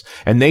workhorse.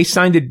 And they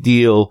signed a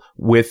deal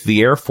with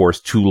the Air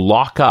Force to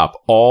lock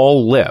up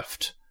all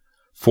lift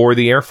for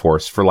the Air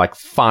Force for like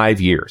 5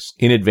 years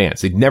in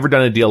advance. They'd never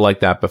done a deal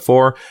like that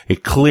before.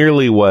 It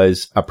clearly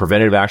was a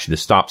preventative action to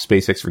stop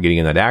SpaceX from getting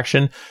in that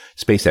action.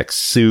 SpaceX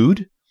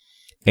sued.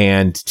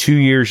 And 2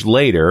 years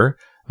later,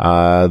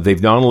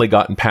 they've not only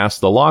gotten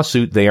past the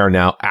lawsuit, they are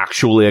now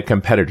actually a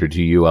competitor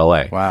to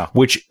ULA. Wow.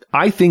 Which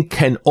I think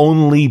can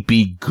only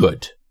be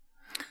good.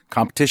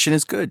 Competition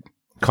is good.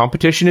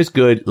 Competition is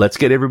good. Let's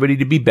get everybody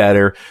to be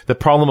better. The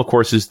problem, of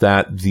course, is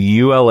that the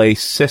ULA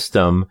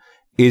system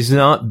is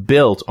not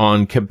built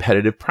on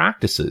competitive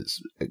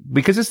practices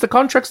because it's the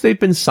contracts they've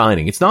been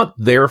signing. It's not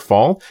their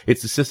fault.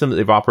 It's the system that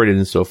they've operated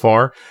in so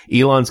far.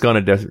 Elon's gone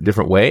a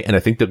different way, and I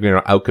think they're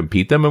going to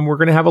outcompete them, and we're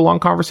going to have a long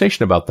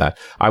conversation about that.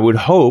 I would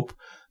hope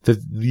that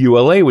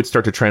ULA would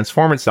start to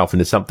transform itself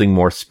into something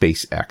more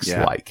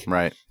SpaceX-like. Yeah,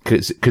 right.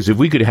 Because if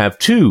we could have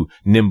two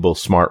nimble,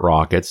 smart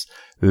rockets,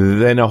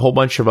 then a whole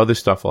bunch of other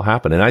stuff will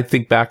happen. And I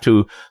think back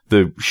to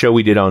the show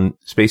we did on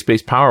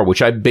space-based power,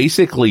 which I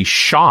basically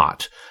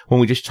shot when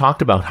we just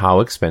talked about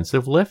how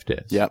expensive lift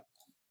is. Yep.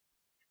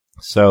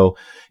 So,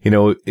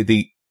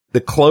 the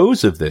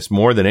close of this,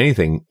 more than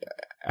anything,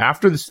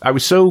 after this, I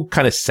was so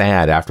kind of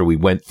sad after we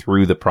went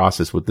through the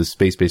process with the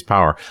space-based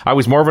power. I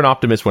was more of an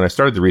optimist when I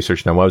started the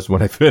research than I was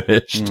when I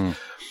finished.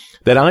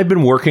 That I've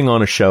been working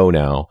on a show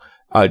now,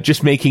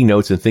 just making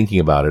notes and thinking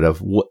about it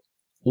of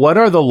what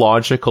are the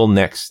logical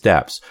next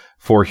steps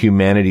for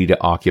humanity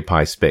to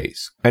occupy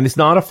space? And it's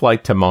not a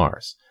flight to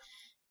Mars.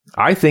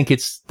 I think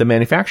it's the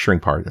manufacturing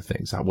part of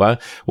things. How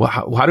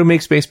do we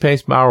make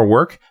space-based power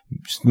work?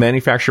 Just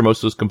manufacture most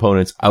of those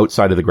components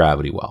outside of the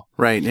gravity well.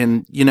 Right.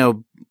 And,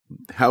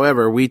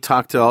 however, we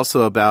talked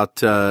also about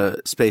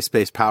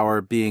space-based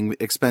power being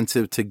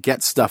expensive to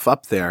get stuff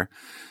up there.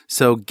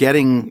 So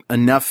getting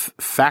enough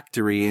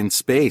factory in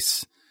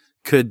space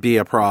could be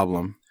a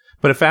problem.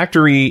 But a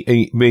factory,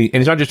 and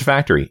it's not just a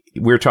factory.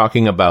 We're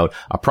talking about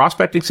a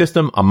prospecting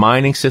system, a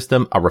mining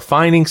system, a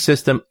refining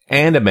system,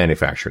 and a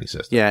manufacturing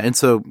system. Yeah. And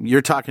so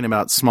you're talking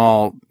about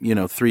small,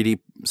 3D,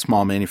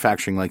 small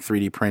manufacturing, like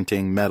 3D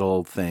printing,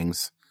 metal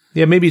things.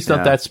 Yeah, maybe it's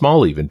not that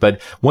small even,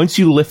 but once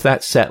you lift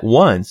that set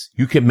once,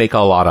 you can make a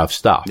lot of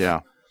stuff.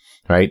 Yeah.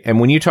 Right. And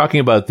when you're talking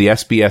about the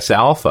SBS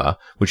Alpha,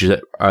 which is,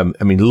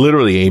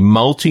 literally a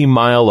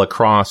multi-mile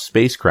across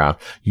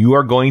spacecraft, you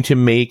are going to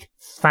make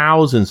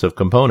thousands of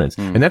components.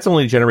 And that's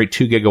only to generate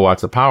 2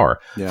 gigawatts of power.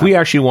 Yeah. If we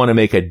actually want to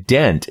make a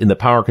dent in the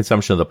power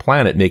consumption of the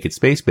planet, make it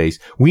space-based,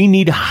 we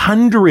need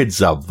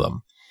hundreds of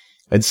them.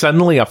 And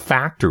suddenly a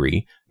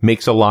factory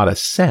makes a lot of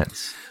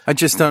sense. I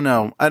just don't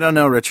know. I don't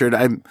know, Richard.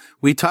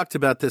 We talked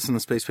about this in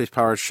the Space-Based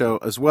Power show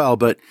as well,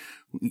 but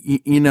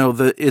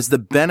is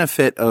the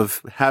benefit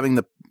of having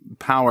the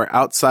power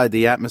outside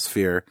the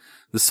atmosphere,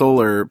 the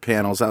solar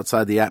panels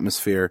outside the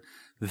atmosphere,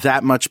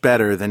 that much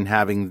better than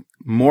having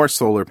more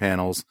solar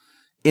panels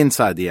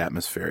inside the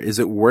atmosphere? Is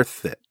it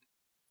worth it?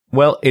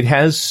 Well, it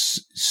has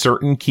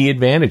certain key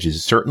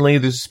advantages. Certainly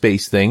there's a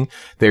space thing.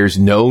 There's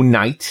no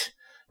night,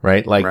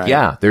 right?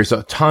 Yeah, there's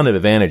a ton of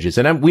advantages.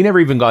 And we never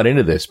even got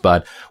into this,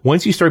 but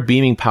once you start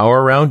beaming power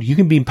around, you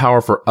can beam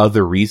power for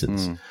other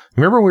reasons.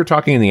 Remember we were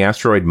talking in the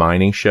asteroid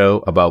mining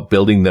show about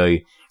building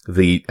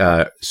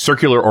the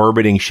circular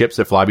orbiting ships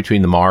that fly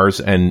between the Mars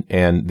and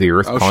the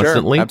Earth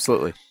constantly? Sure.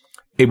 Absolutely.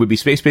 It would be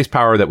space-based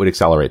power that would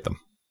accelerate them.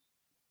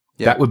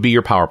 Yeah. That would be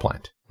your power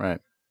plant.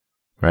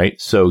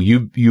 Right. So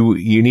you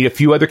need a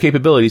few other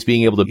capabilities,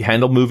 being able to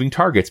handle moving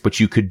targets,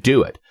 but you could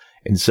do it.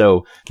 And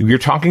so you're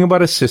talking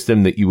about a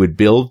system that you would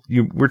build.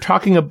 We're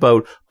talking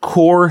about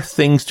core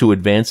things to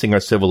advancing our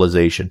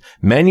civilization,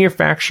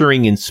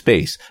 manufacturing in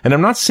space. And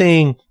I'm not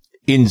saying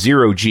in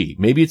 0G,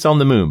 maybe it's on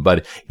the moon,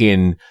 but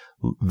in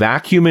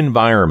vacuum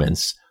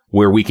environments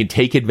where we can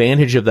take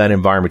advantage of that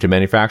environment to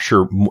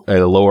manufacture at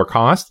a lower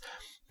cost.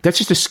 That's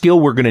just a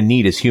skill we're going to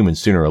need as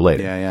humans sooner or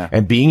later. Yeah.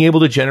 And being able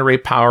to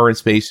generate power in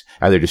space,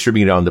 either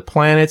distributing it on the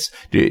planets,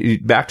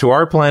 back to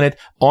our planet,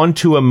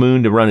 onto a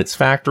moon to run its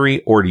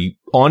factory, or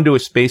onto a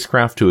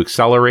spacecraft to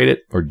accelerate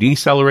it or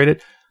decelerate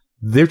it,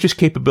 they're just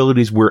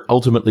capabilities we're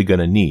ultimately going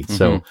to need.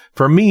 So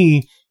for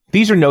me,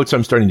 these are notes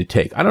I'm starting to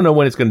take. I don't know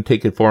when it's going to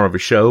take the form of a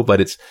show,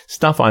 but it's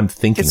stuff I'm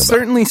thinking about. It's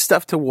certainly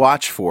stuff to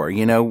watch for,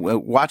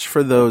 watch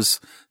for those,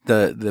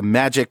 the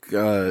magic,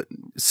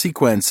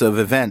 sequence of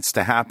events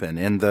to happen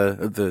and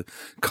the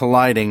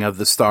colliding of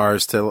the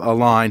stars to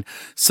align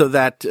so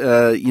that,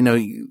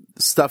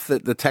 stuff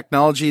that the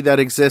technology that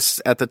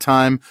exists at the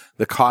time,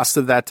 the cost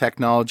of that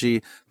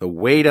technology, the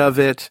weight of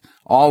it,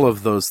 all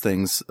of those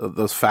things,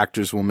 those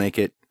factors will make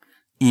it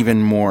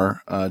even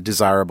more,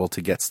 desirable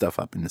to get stuff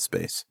up into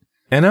space.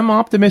 And I'm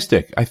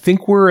optimistic. I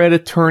think we're at a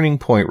turning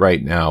point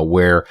right now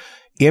where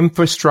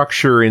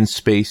infrastructure in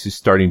space is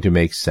starting to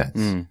make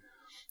sense.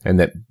 And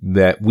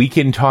that we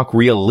can talk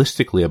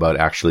realistically about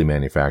actually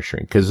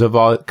manufacturing because of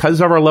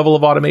our level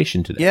of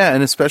automation today. Yeah,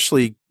 and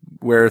especially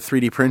where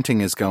 3D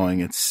printing is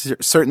going. It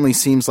certainly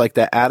seems like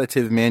that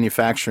additive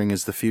manufacturing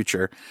is the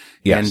future.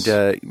 Yes.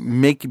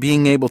 And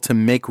being able to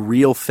make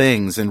real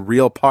things and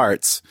real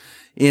parts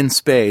in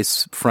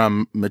space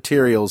from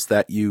materials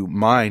that you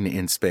mine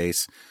in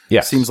space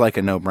seems like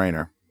a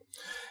no-brainer.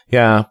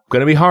 Yeah,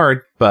 going to be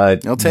hard, but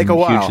it'll take a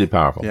while. Hugely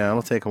powerful. Yeah,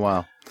 it'll take a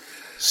while.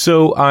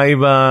 So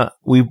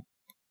we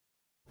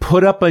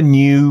put up a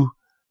new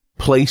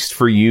place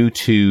for you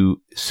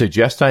to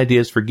suggest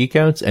ideas for Geek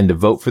Outs and to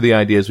vote for the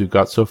ideas we've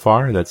got so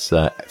far. That's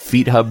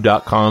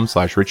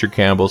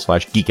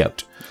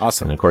feethub.com/RichardCampbell/geekout.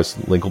 Awesome. And of course,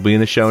 link will be in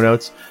the show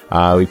notes.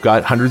 We've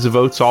got hundreds of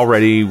votes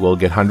already. We'll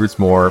get hundreds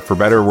more. For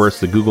better or worse,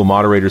 the Google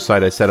moderator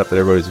site I set up that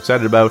everybody's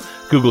excited about,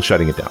 Google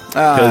shutting it down.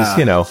 Because,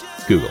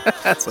 Google.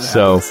 That's what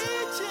happens.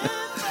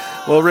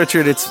 Well,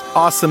 Richard, it's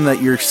awesome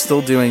that you're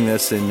still doing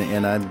this,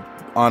 and I'm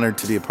honored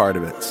to be a part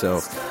of it.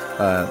 So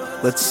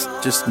let's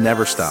just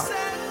never stop.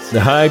 All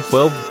right,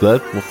 well,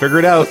 we'll figure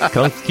it out.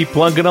 Keep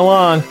plugging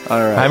along. All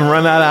right. I haven't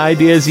run out of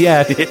ideas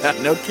yet. Yeah,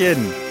 no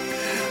kidding.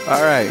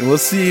 All right, we'll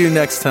see you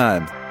next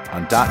time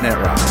on .NET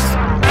Rocks.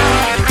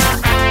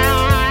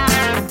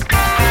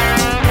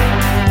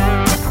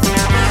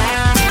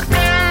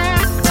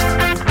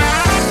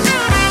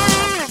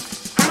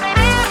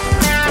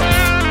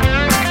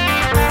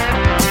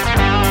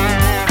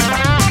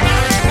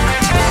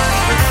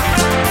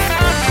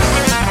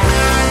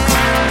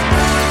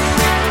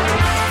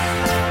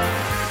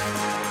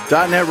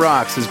 .NET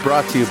Rocks is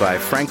brought to you by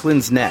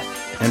Franklin's Net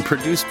and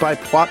produced by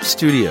Plop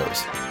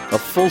Studios, a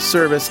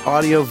full-service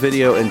audio,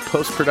 video, and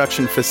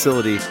post-production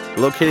facility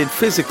located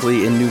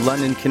physically in New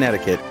London,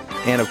 Connecticut,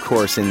 and of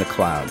course in the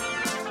cloud.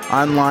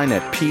 Online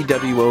at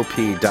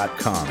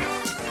pwop.com.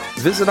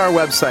 Visit our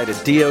website at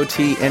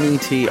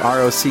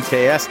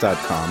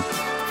dotnetrocks.com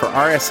for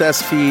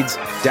RSS feeds,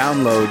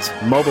 downloads,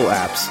 mobile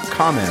apps,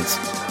 comments,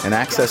 and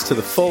access to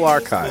the full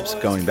archives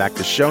going back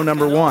to show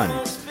number 1.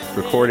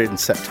 Recorded in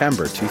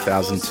September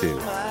 2002.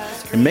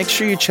 And make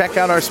sure you check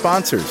out our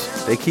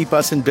sponsors. They keep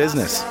us in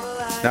business.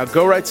 Now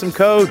go write some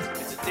code.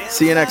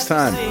 See you next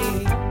time.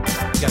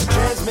 Got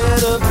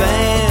transmitter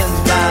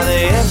banned by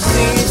the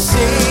FCC.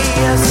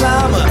 Yes,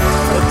 I'm a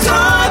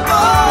toy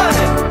boy.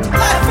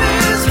 Life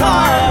is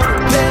hard.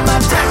 Pay my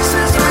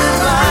taxes with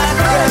my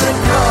credit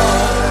card.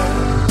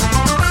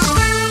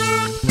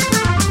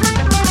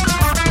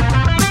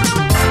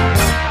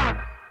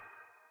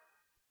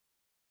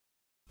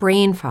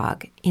 Brain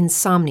fog,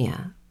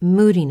 insomnia,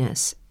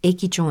 moodiness,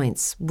 achy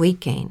joints, weight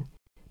gain.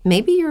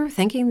 Maybe you're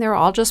thinking they're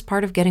all just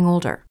part of getting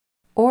older,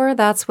 or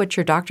that's what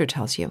your doctor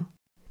tells you.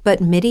 But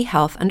MIDI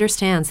Health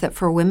understands that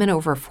for women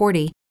over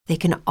 40, they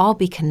can all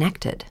be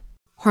connected.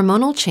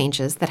 Hormonal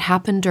changes that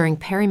happen during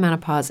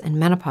perimenopause and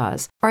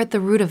menopause are at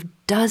the root of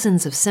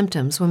dozens of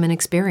symptoms women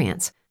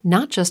experience,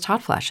 not just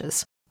hot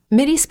flashes.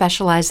 MIDI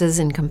specializes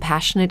in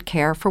compassionate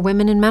care for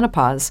women in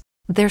menopause.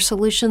 Their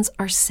solutions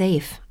are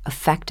safe,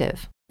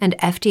 effective, and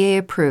FDA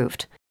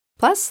approved.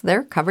 Plus,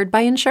 they're covered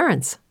by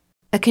insurance.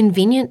 A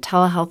convenient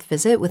telehealth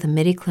visit with a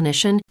MIDI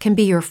clinician can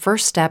be your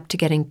first step to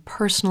getting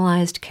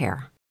personalized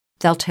care.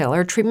 They'll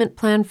tailor a treatment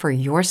plan for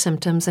your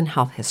symptoms and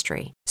health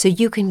history so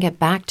you can get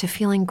back to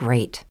feeling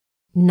great.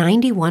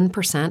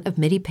 91% of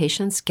MIDI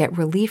patients get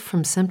relief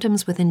from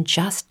symptoms within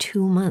just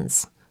 2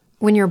 months.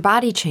 When your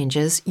body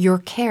changes, your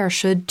care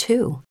should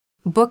too.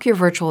 Book your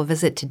virtual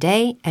visit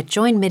today at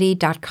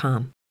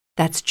joinmidi.com.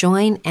 That's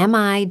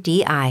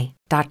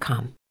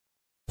joinmidi.com.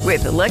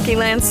 With the Lucky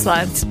Land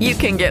Slots, you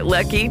can get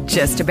lucky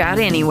just about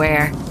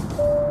anywhere.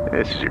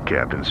 This is your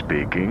captain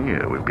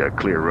speaking. We've got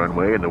clear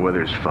runway and the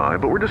weather's fine,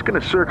 but we're just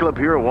going to circle up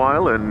here a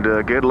while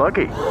and get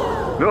lucky.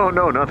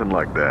 No, nothing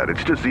like that.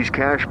 It's just these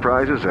cash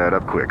prizes add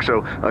up quick.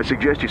 So I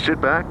suggest you sit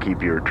back,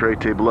 keep your tray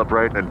table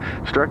upright, and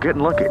start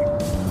getting lucky.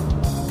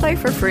 Play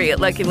for free at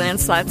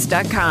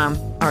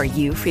LuckyLandSlots.com. Are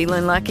you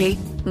feeling lucky?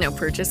 No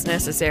purchase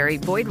necessary.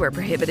 Void where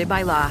prohibited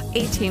by law.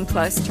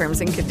 18+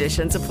 terms and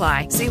conditions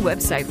apply. See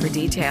website for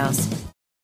details.